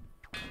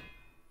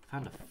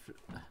 Found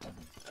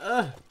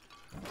a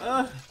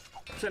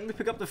let me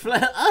pick up the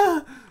flare.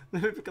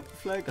 Let me pick up the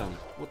flare gun.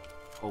 What?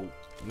 Oh,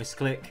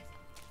 misclick.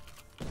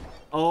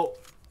 Oh.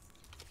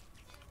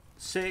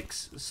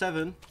 6,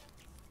 7.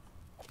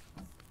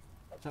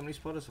 How many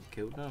spiders I've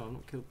killed? No, I've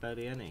not killed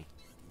barely any.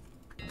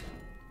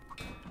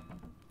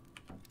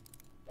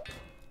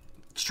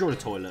 Destroy the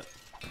toilet.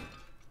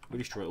 We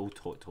destroy all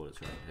toilets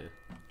around here.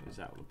 is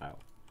that all about?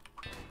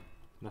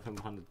 Nothing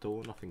behind the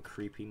door, nothing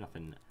creepy,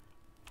 nothing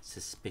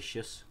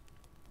suspicious.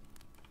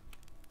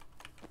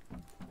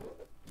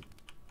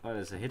 Oh,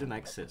 there's a hidden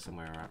exit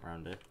somewhere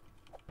around here.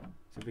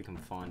 See if we can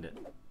find it.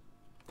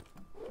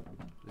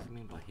 What does it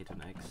mean by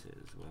hidden exit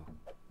as well?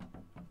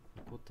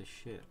 What the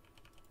shit?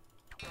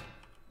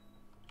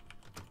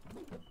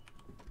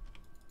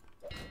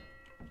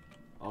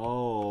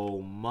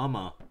 Oh,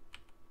 mama.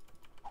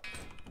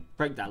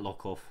 Break that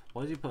lock off.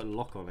 Why does he put a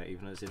lock on it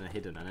even though it's in a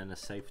hidden and then a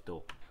safe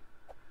door?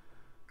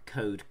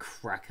 Code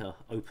cracker.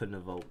 Open the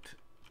vault.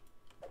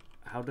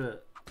 How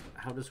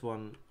does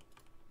one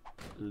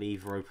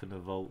leave or open the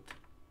vault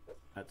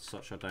at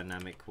such a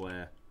dynamic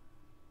where...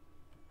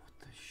 What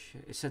the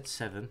shit? It said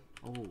 7.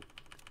 Oh.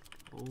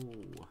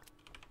 Oh.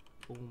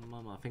 Oh,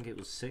 mama. I think it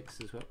was 6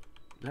 as well.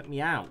 Let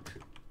me out.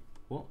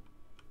 What?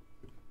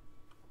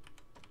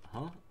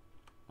 Huh?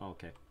 Oh,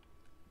 okay.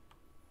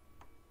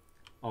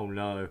 Oh,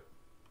 no.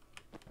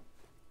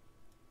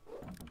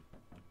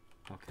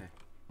 Okay.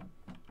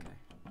 Okay.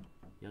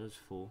 Yellow's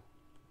 4.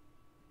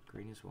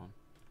 Green is 1.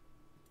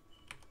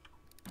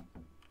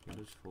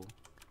 Yellow's 4.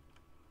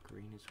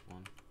 Green is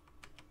 1.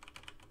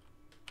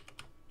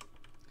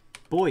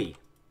 Boy!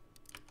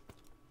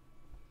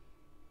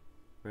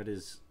 Red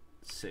is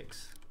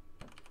 6.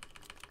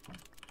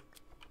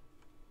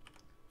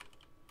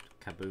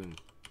 Kaboom.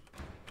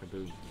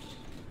 Kaboom.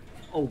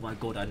 Oh my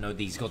god, I know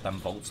these goddamn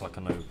bolts like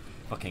I know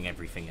fucking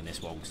everything in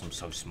this world because I'm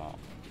so smart.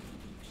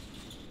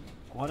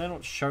 Why are they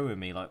not showing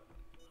me, like,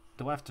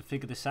 do I have to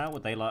figure this out? Are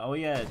they like, oh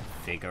yeah,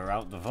 figure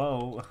out the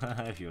vault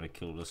if you want to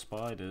kill the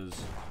spiders?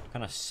 What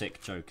kind of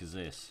sick joke is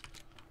this?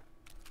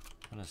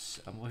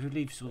 Who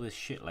leaves all this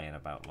shit laying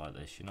about like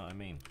this, you know what I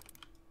mean?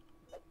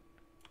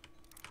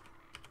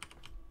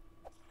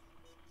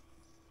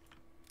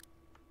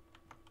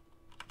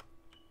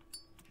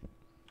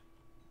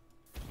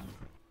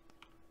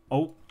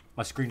 Oh,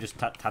 my screen just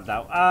tabbed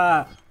out.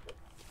 Ah!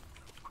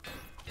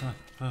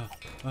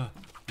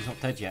 He's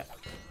not dead yet.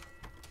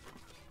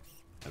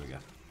 There we go.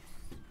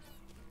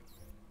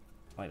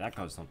 Wait, that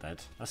guy's not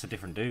dead. That's a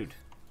different dude.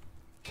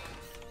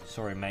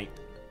 Sorry, mate.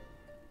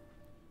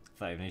 If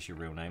that even is your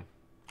real name.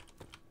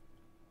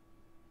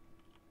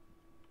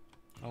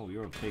 Oh,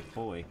 you're a big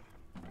boy.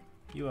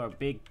 You are a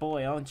big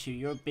boy, aren't you?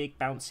 You're a big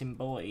bouncing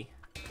boy.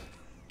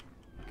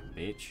 Fucking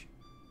bitch.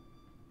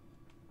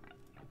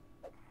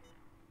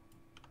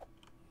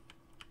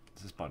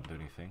 Does this button do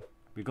anything?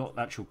 We got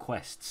actual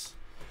quests.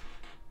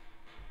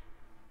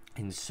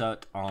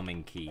 Insert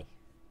arming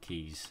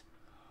keys.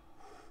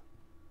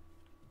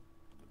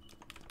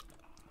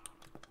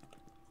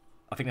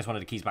 I think there's one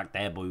of the keys back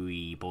there, boy.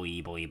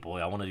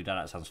 I want to do that.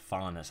 That sounds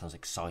fun. That sounds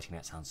exciting.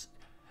 That sounds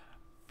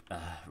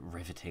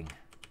riveting.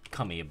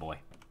 Come here, boy.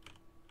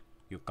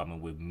 You're coming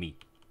with me.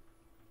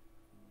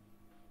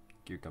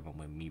 You're coming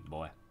with me,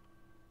 boy.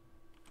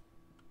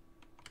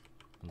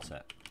 One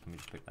sec. Let me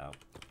just pick that up.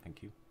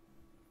 Thank you.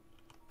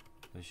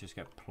 Let's just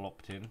get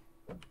plopped in.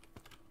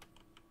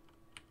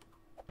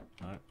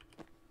 No.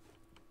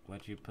 Where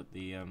do you put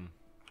the where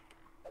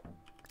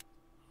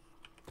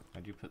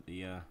do you put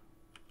the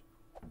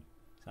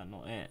is that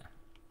not it?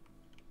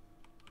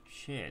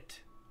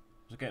 Shit.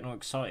 I was getting all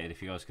excited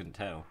if you guys couldn't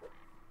tell.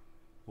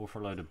 All for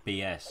a load of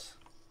BS.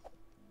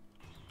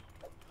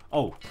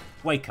 Oh,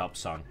 wake up,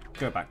 son.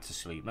 Go back to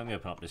sleep. Let me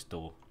open up this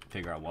door.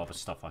 Figure out what other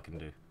stuff I can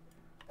do.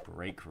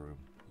 Break room.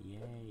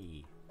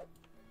 Yay.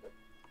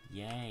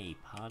 Yay,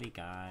 party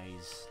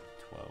guys.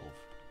 12.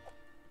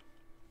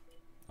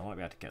 I might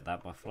be able to get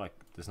that, but I feel like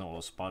there's not a lot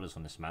of spiders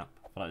on this map.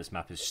 I feel like this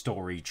map is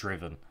story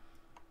driven.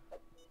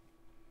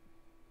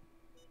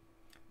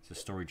 It's a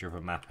story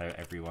driven map,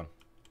 everyone.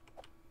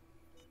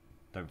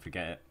 Don't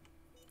forget it,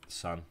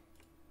 son.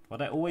 Well,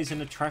 they're always in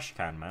the trash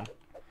can, man.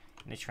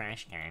 In the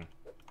trash can.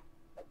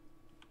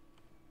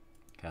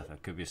 Okay, there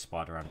could be a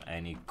spider around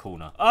any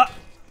corner. Ah!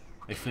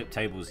 They flip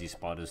tables, these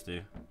spiders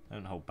do. They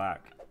don't hold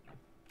back.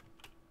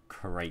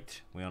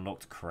 Crate. We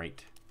unlocked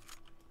crate.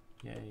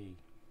 Yay.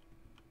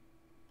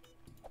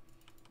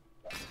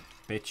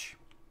 Bitch.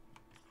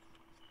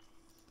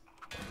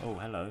 Oh,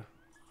 hello.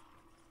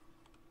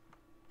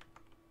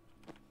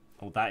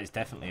 Oh, that is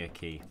definitely a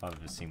key, if I've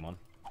ever seen one.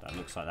 That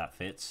looks like that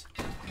fits.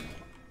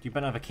 You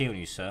better have a key on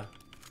you, sir.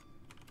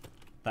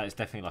 That is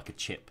definitely like a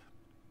chip.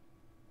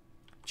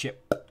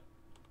 Chip.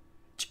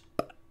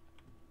 Chip.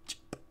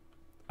 Chip.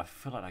 I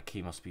feel like that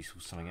key must be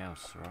something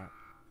else, right?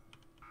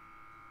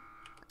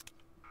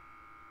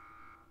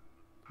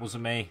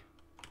 Wasn't me.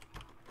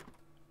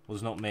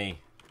 Was not me.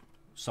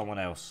 Someone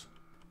else.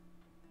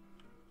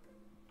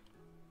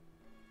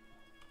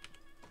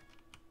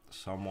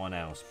 Someone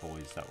else,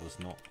 boys. That was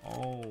not...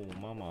 Oh,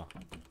 mama.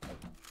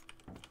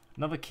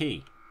 Another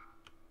key.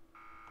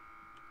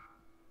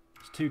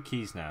 There's 2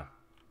 keys now.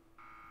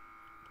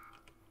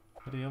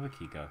 Where did the other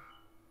key go?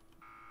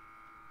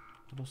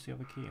 I lost the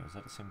other key. Or is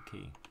that the same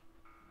key?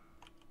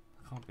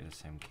 It can't be the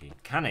same key.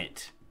 Can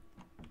it?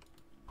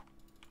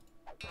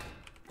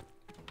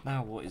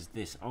 Now what is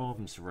this?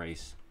 Arms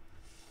race.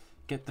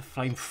 Get the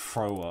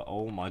flamethrower.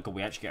 Oh my god,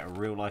 we actually get a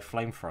real life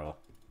flamethrower.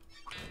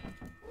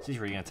 This is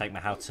really going to take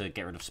my how to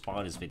get rid of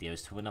spiders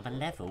videos to another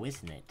level,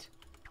 isn't it?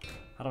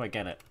 How do I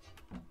get it?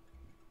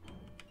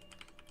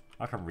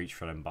 I can reach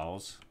for them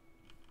bars.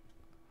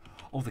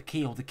 Oh, the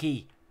key, oh, the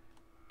key.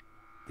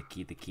 The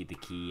key, the key, the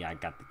key. I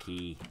got the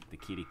key. The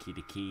key, the key,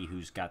 the key.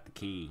 Who's got the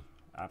key?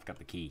 I've got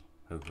the key.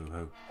 Ho, ho,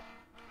 ho.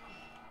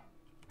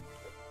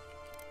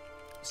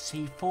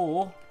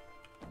 C4.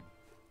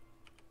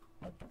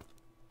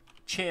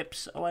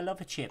 Chips. Oh, I love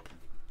a chip.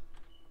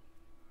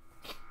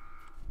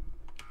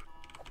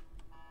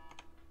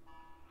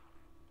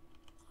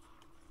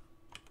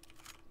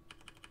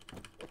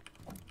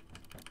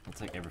 I'll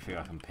take everything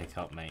I can pick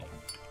up, mate.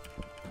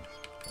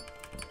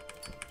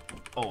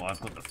 Oh, I've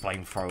got the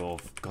flamethrower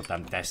of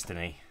goddamn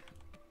destiny.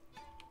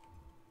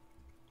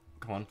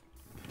 Come on.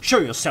 Show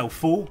yourself,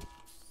 fool!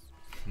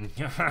 I'm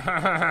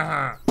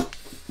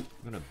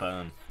gonna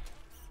burn.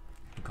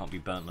 I can't be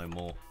burnt no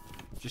more.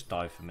 Just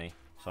die for me,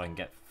 so I can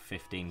get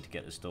 15 to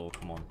get this door.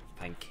 Come on.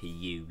 Thank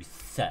you,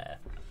 sir.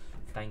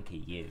 Thank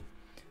you.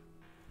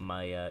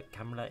 My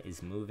camera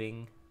is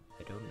moving.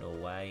 I don't know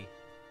why.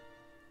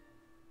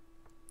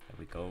 There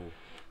we go.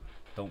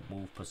 Don't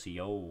move, pussy.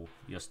 Oh,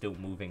 you're still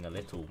moving a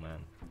little, man.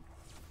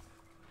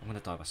 I'm gonna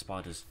die by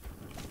spiders.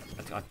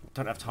 I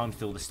don't have time to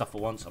do all this stuff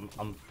at once.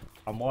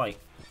 I'm white.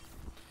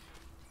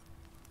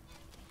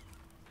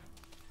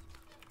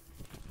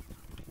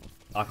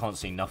 I can't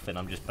see nothing.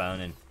 I'm just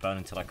burning,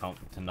 burning till I can't.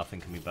 Till nothing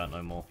can be burnt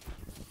no more.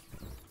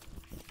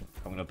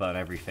 I'm gonna burn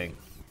everything.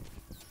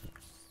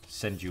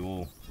 Send you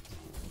all.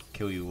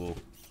 Kill you all.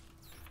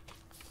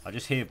 I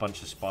just hear a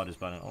bunch of spiders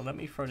burning. Oh, let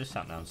me throw this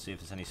out now and see if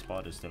there's any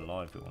spiders still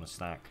alive that want a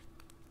snack.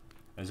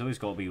 There's always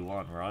got to be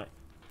one, right?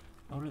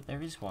 Oh, look,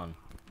 there is one.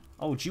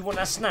 Oh, do you want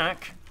that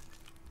snack?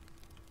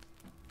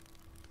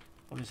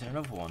 Oh, is there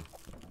another one?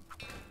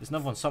 There's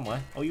another one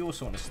somewhere. Oh, you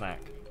also want a snack.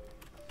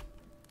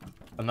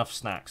 Enough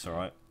snacks,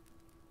 alright?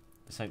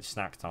 This ain't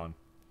snack time.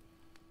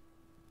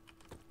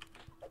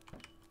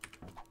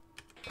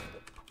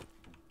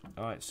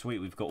 Alright, sweet.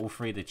 We've got all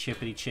three of the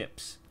chippity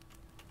chips.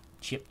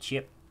 Chip,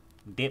 chip.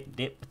 Dip,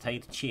 dip,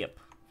 potato chip.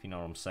 If you know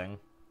what I'm saying.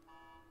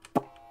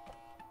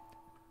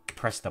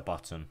 Press the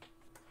button.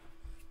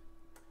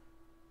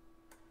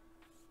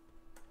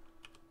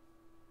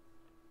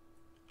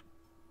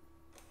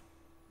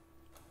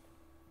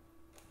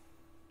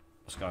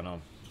 What's going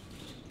on?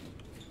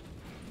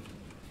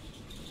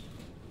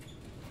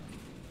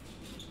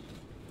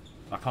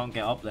 I can't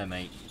get up there,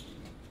 mate.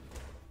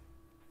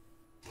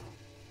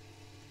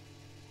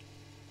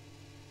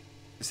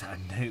 Is that a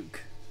nuke?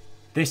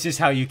 This is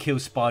how you kill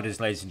spiders,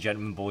 ladies and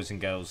gentlemen, boys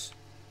and girls.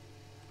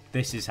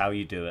 This is how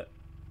you do it.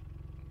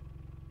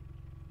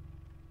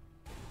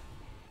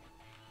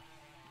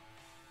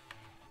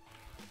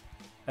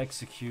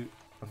 Execute.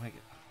 Oh my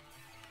God.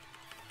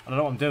 I don't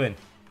know what I'm doing.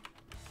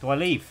 Do I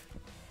leave?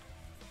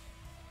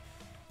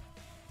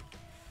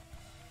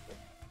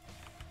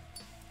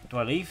 Do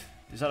I leave?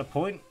 Is that a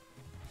point?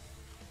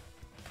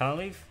 Can I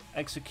leave?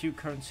 Execute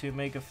currency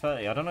Omega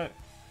 30. I don't know.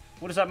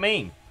 What does that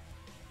mean?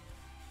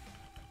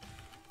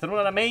 I don't know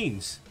what that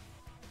means.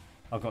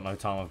 I've got no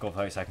time. I've got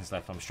 30 seconds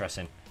left. I'm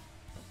stressing.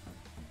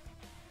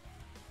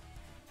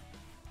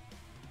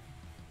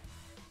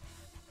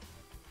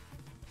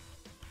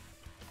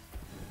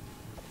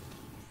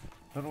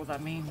 I don't know what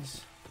that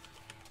means.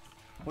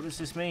 What does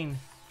this mean?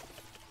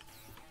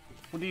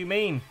 What do you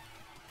mean?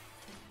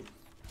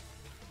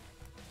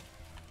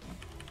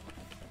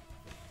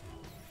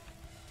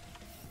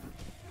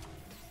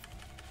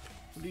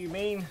 What do you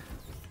mean?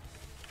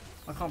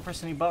 I can't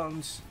press any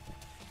buttons.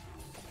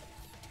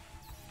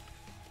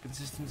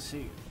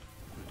 Consistency.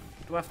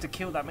 Do I have to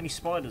kill that many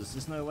spiders?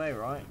 There's no way,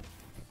 right?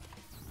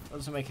 That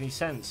doesn't make any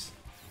sense.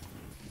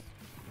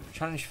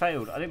 Challenge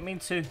failed. I didn't mean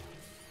to.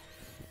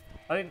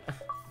 I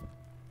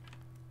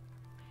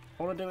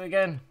want to do it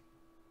again.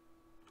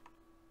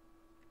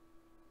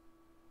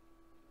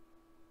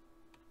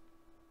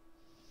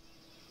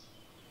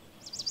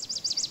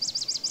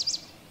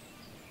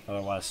 I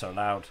don't know why it's so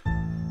loud.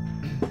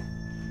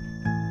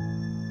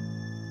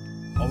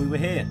 Oh, we were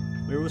here.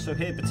 We were also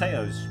here.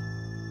 Potatoes.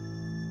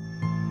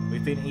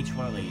 We've been each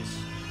one of these.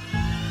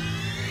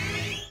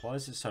 Why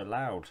is it so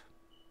loud?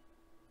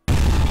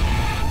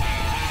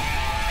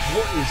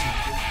 What is...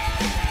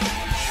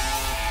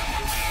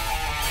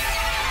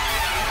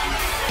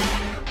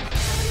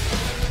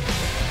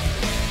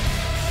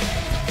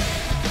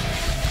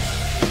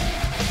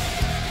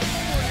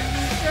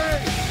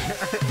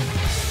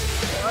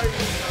 Why is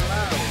it so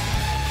loud?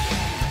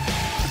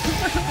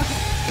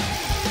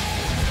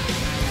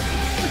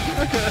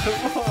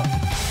 What?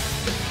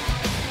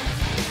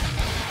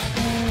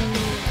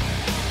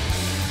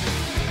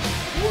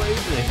 What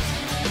is this?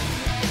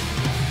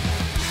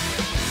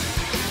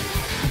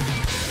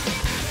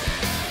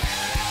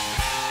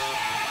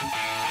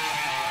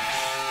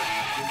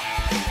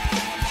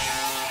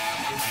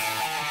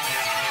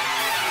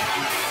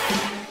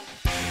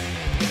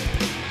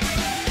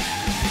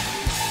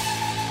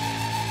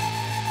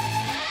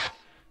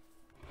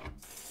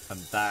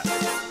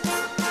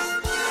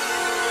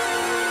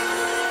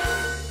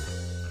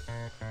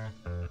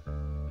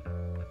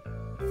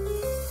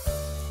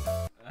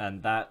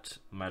 And that,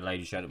 my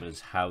ladies and gentlemen, is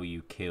how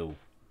you kill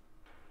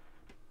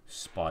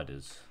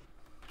spiders.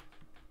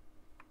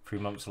 3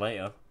 months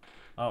later.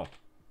 Oh.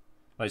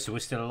 Wait, so we're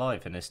still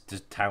alive in this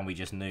town we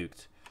just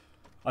nuked.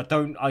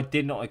 I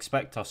did not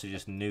expect us to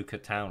just nuke a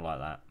town like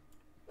that.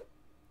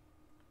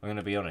 I'm going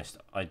to be honest.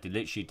 I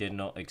literally did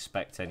not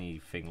expect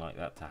anything like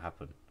that to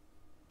happen.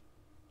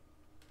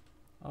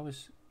 Oh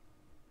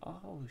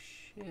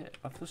shit.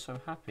 I feel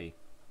so happy.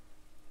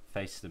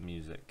 Face the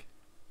music.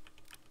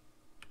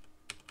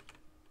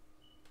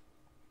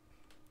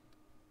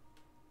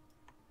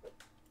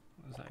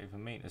 What does that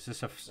even mean? Is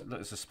this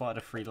it's a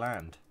spider-free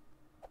land?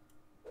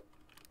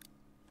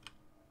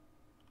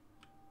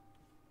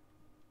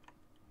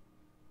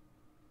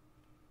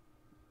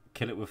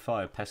 Kill it with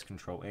fire, Pest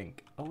Control Inc.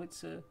 Oh,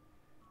 it's a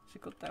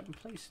goddamn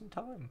place in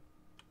time.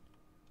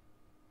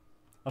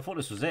 I thought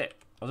this was it.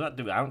 I was about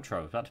to do an outro.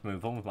 I was about to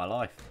move on with my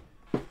life.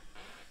 I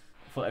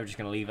thought they were just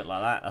going to leave it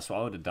like that. That's what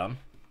I would have done.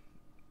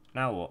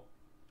 Now what?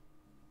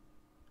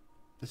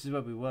 This is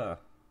where we were.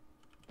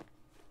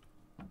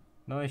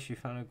 Nice, you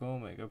found a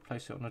gourmet. Go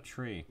place it on a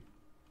tree.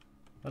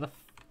 Where the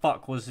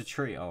fuck was the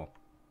tree? Oh.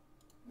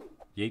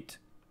 Yeet.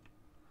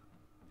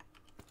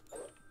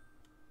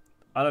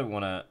 I don't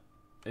want to...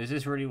 Is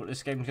this really what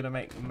this game's going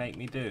to make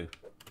me do?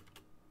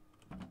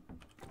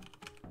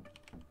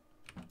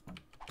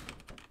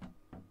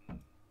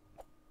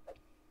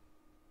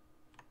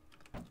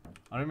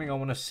 I don't think I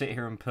want to sit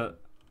here and put...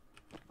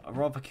 I'd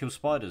rather kill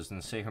spiders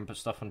than sit here and put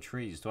stuff on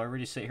trees. Do I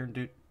really sit here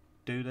and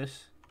do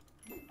this?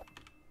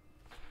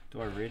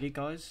 Do I really,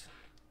 guys?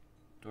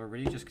 Do I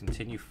really just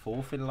continue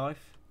forth in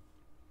life?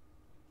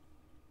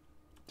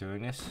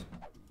 Doing this?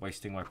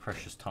 Wasting my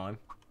precious time?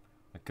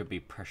 I could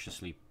be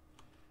preciously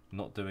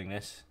not doing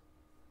this.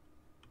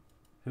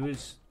 Who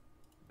is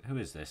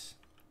this?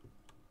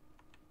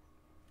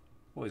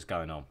 What is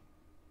going on?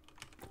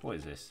 What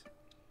is this?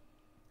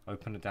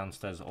 Open the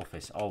downstairs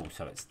office. Oh,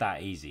 so it's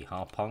that easy,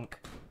 huh, punk?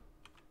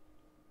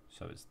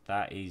 So it's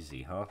that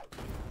easy, huh?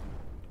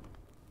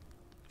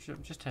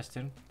 I'm just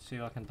testing, see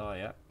if I can die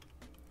yet.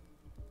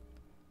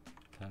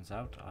 Turns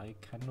out I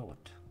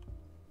cannot.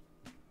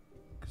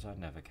 Because I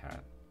never can.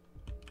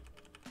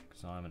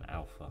 Because I'm an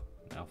alpha.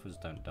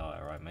 Alphas don't die,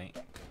 alright, mate?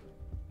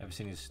 Ever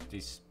seen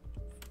these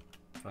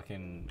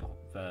fucking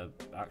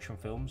action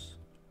films?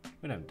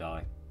 We don't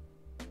die.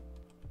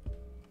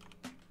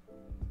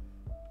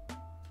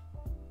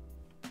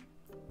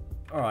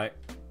 Alright,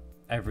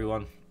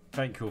 everyone.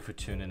 Thank you all for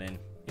tuning in.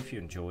 If you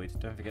enjoyed,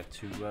 don't forget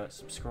to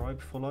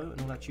subscribe, follow,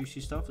 and all that juicy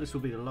stuff. This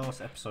will be the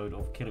last episode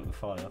of Kill It With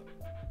Fire.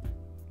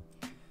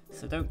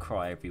 So don't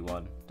cry,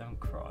 everyone. Don't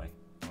cry,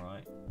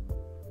 alright?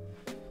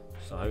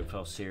 So I hope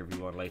I'll see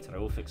everyone later. I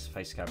will fix the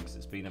face cam because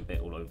it's been a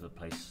bit all over the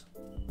place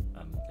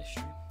this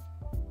stream.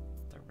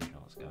 Don't really know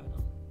what's going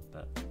on.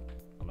 But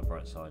on the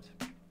bright side,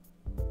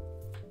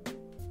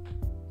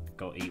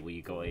 gotta eat what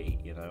you gotta eat,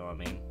 you know what I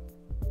mean?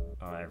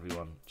 Alright,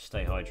 everyone.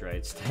 Stay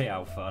hydrated, stay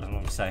alpha. I don't know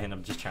what I'm saying.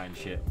 I'm just chatting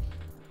shit.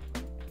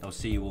 I'll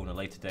see you all on a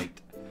later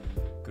date.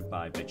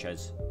 Goodbye,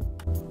 bitches.